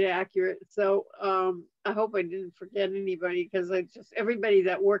make it accurate. So I hope I didn't forget anybody, because I just, everybody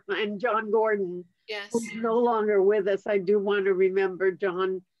that worked, and John Gordon, who's no longer with us. I do want to remember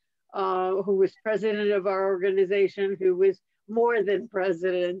John, who was president of our organization, who was more than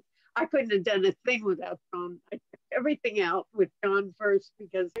president. I couldn't have done a thing without John. I took everything out with John first,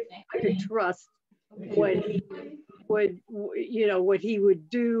 because I could trust what he would, you know, what he would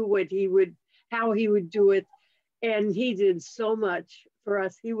do, how he would do it. And he did so much for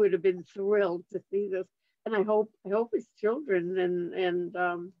us. He would have been thrilled to see this. And I hope his children and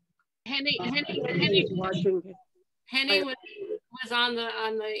Henny watching. Henny was on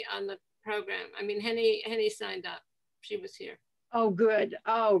the program. I mean, Henny signed up. She was here. Oh, good.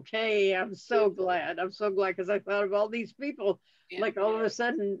 Okay, I'm so glad. Because I thought of all these people. Yeah. Like all of a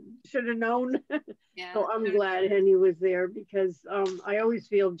sudden, should have known. Yeah. So I'm glad Henny was there, because I always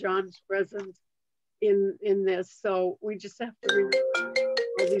feel John's presence in this. So we just have to remember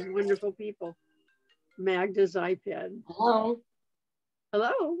all these wonderful people. Magda's iPad. Hello.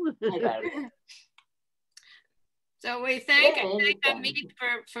 Hello. So we thank Amit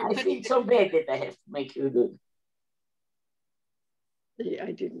for I feel so bad that I have to make you do. Yeah,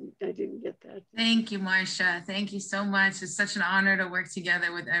 I didn't get that. Thank you, Marcia. Thank you so much. It's such an honor to work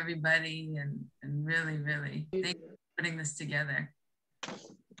together with everybody, and really, really, thank you for putting this together.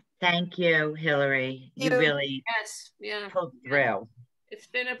 Thank you, Hillary. You really pulled through. It's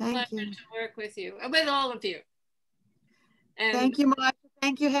been a pleasure to work with you, with all of you. And thank you, Marcia.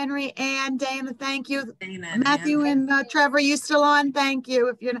 Thank you, Henry and Dana. Thank you, Matthew and Trevor. You still on? Thank you.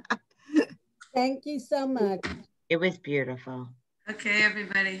 If you're not. Thank you so much. It was beautiful. Okay,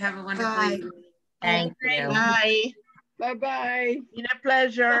 everybody, have a wonderful evening. Thank you. Bye. Bye-bye. Been a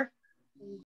pleasure.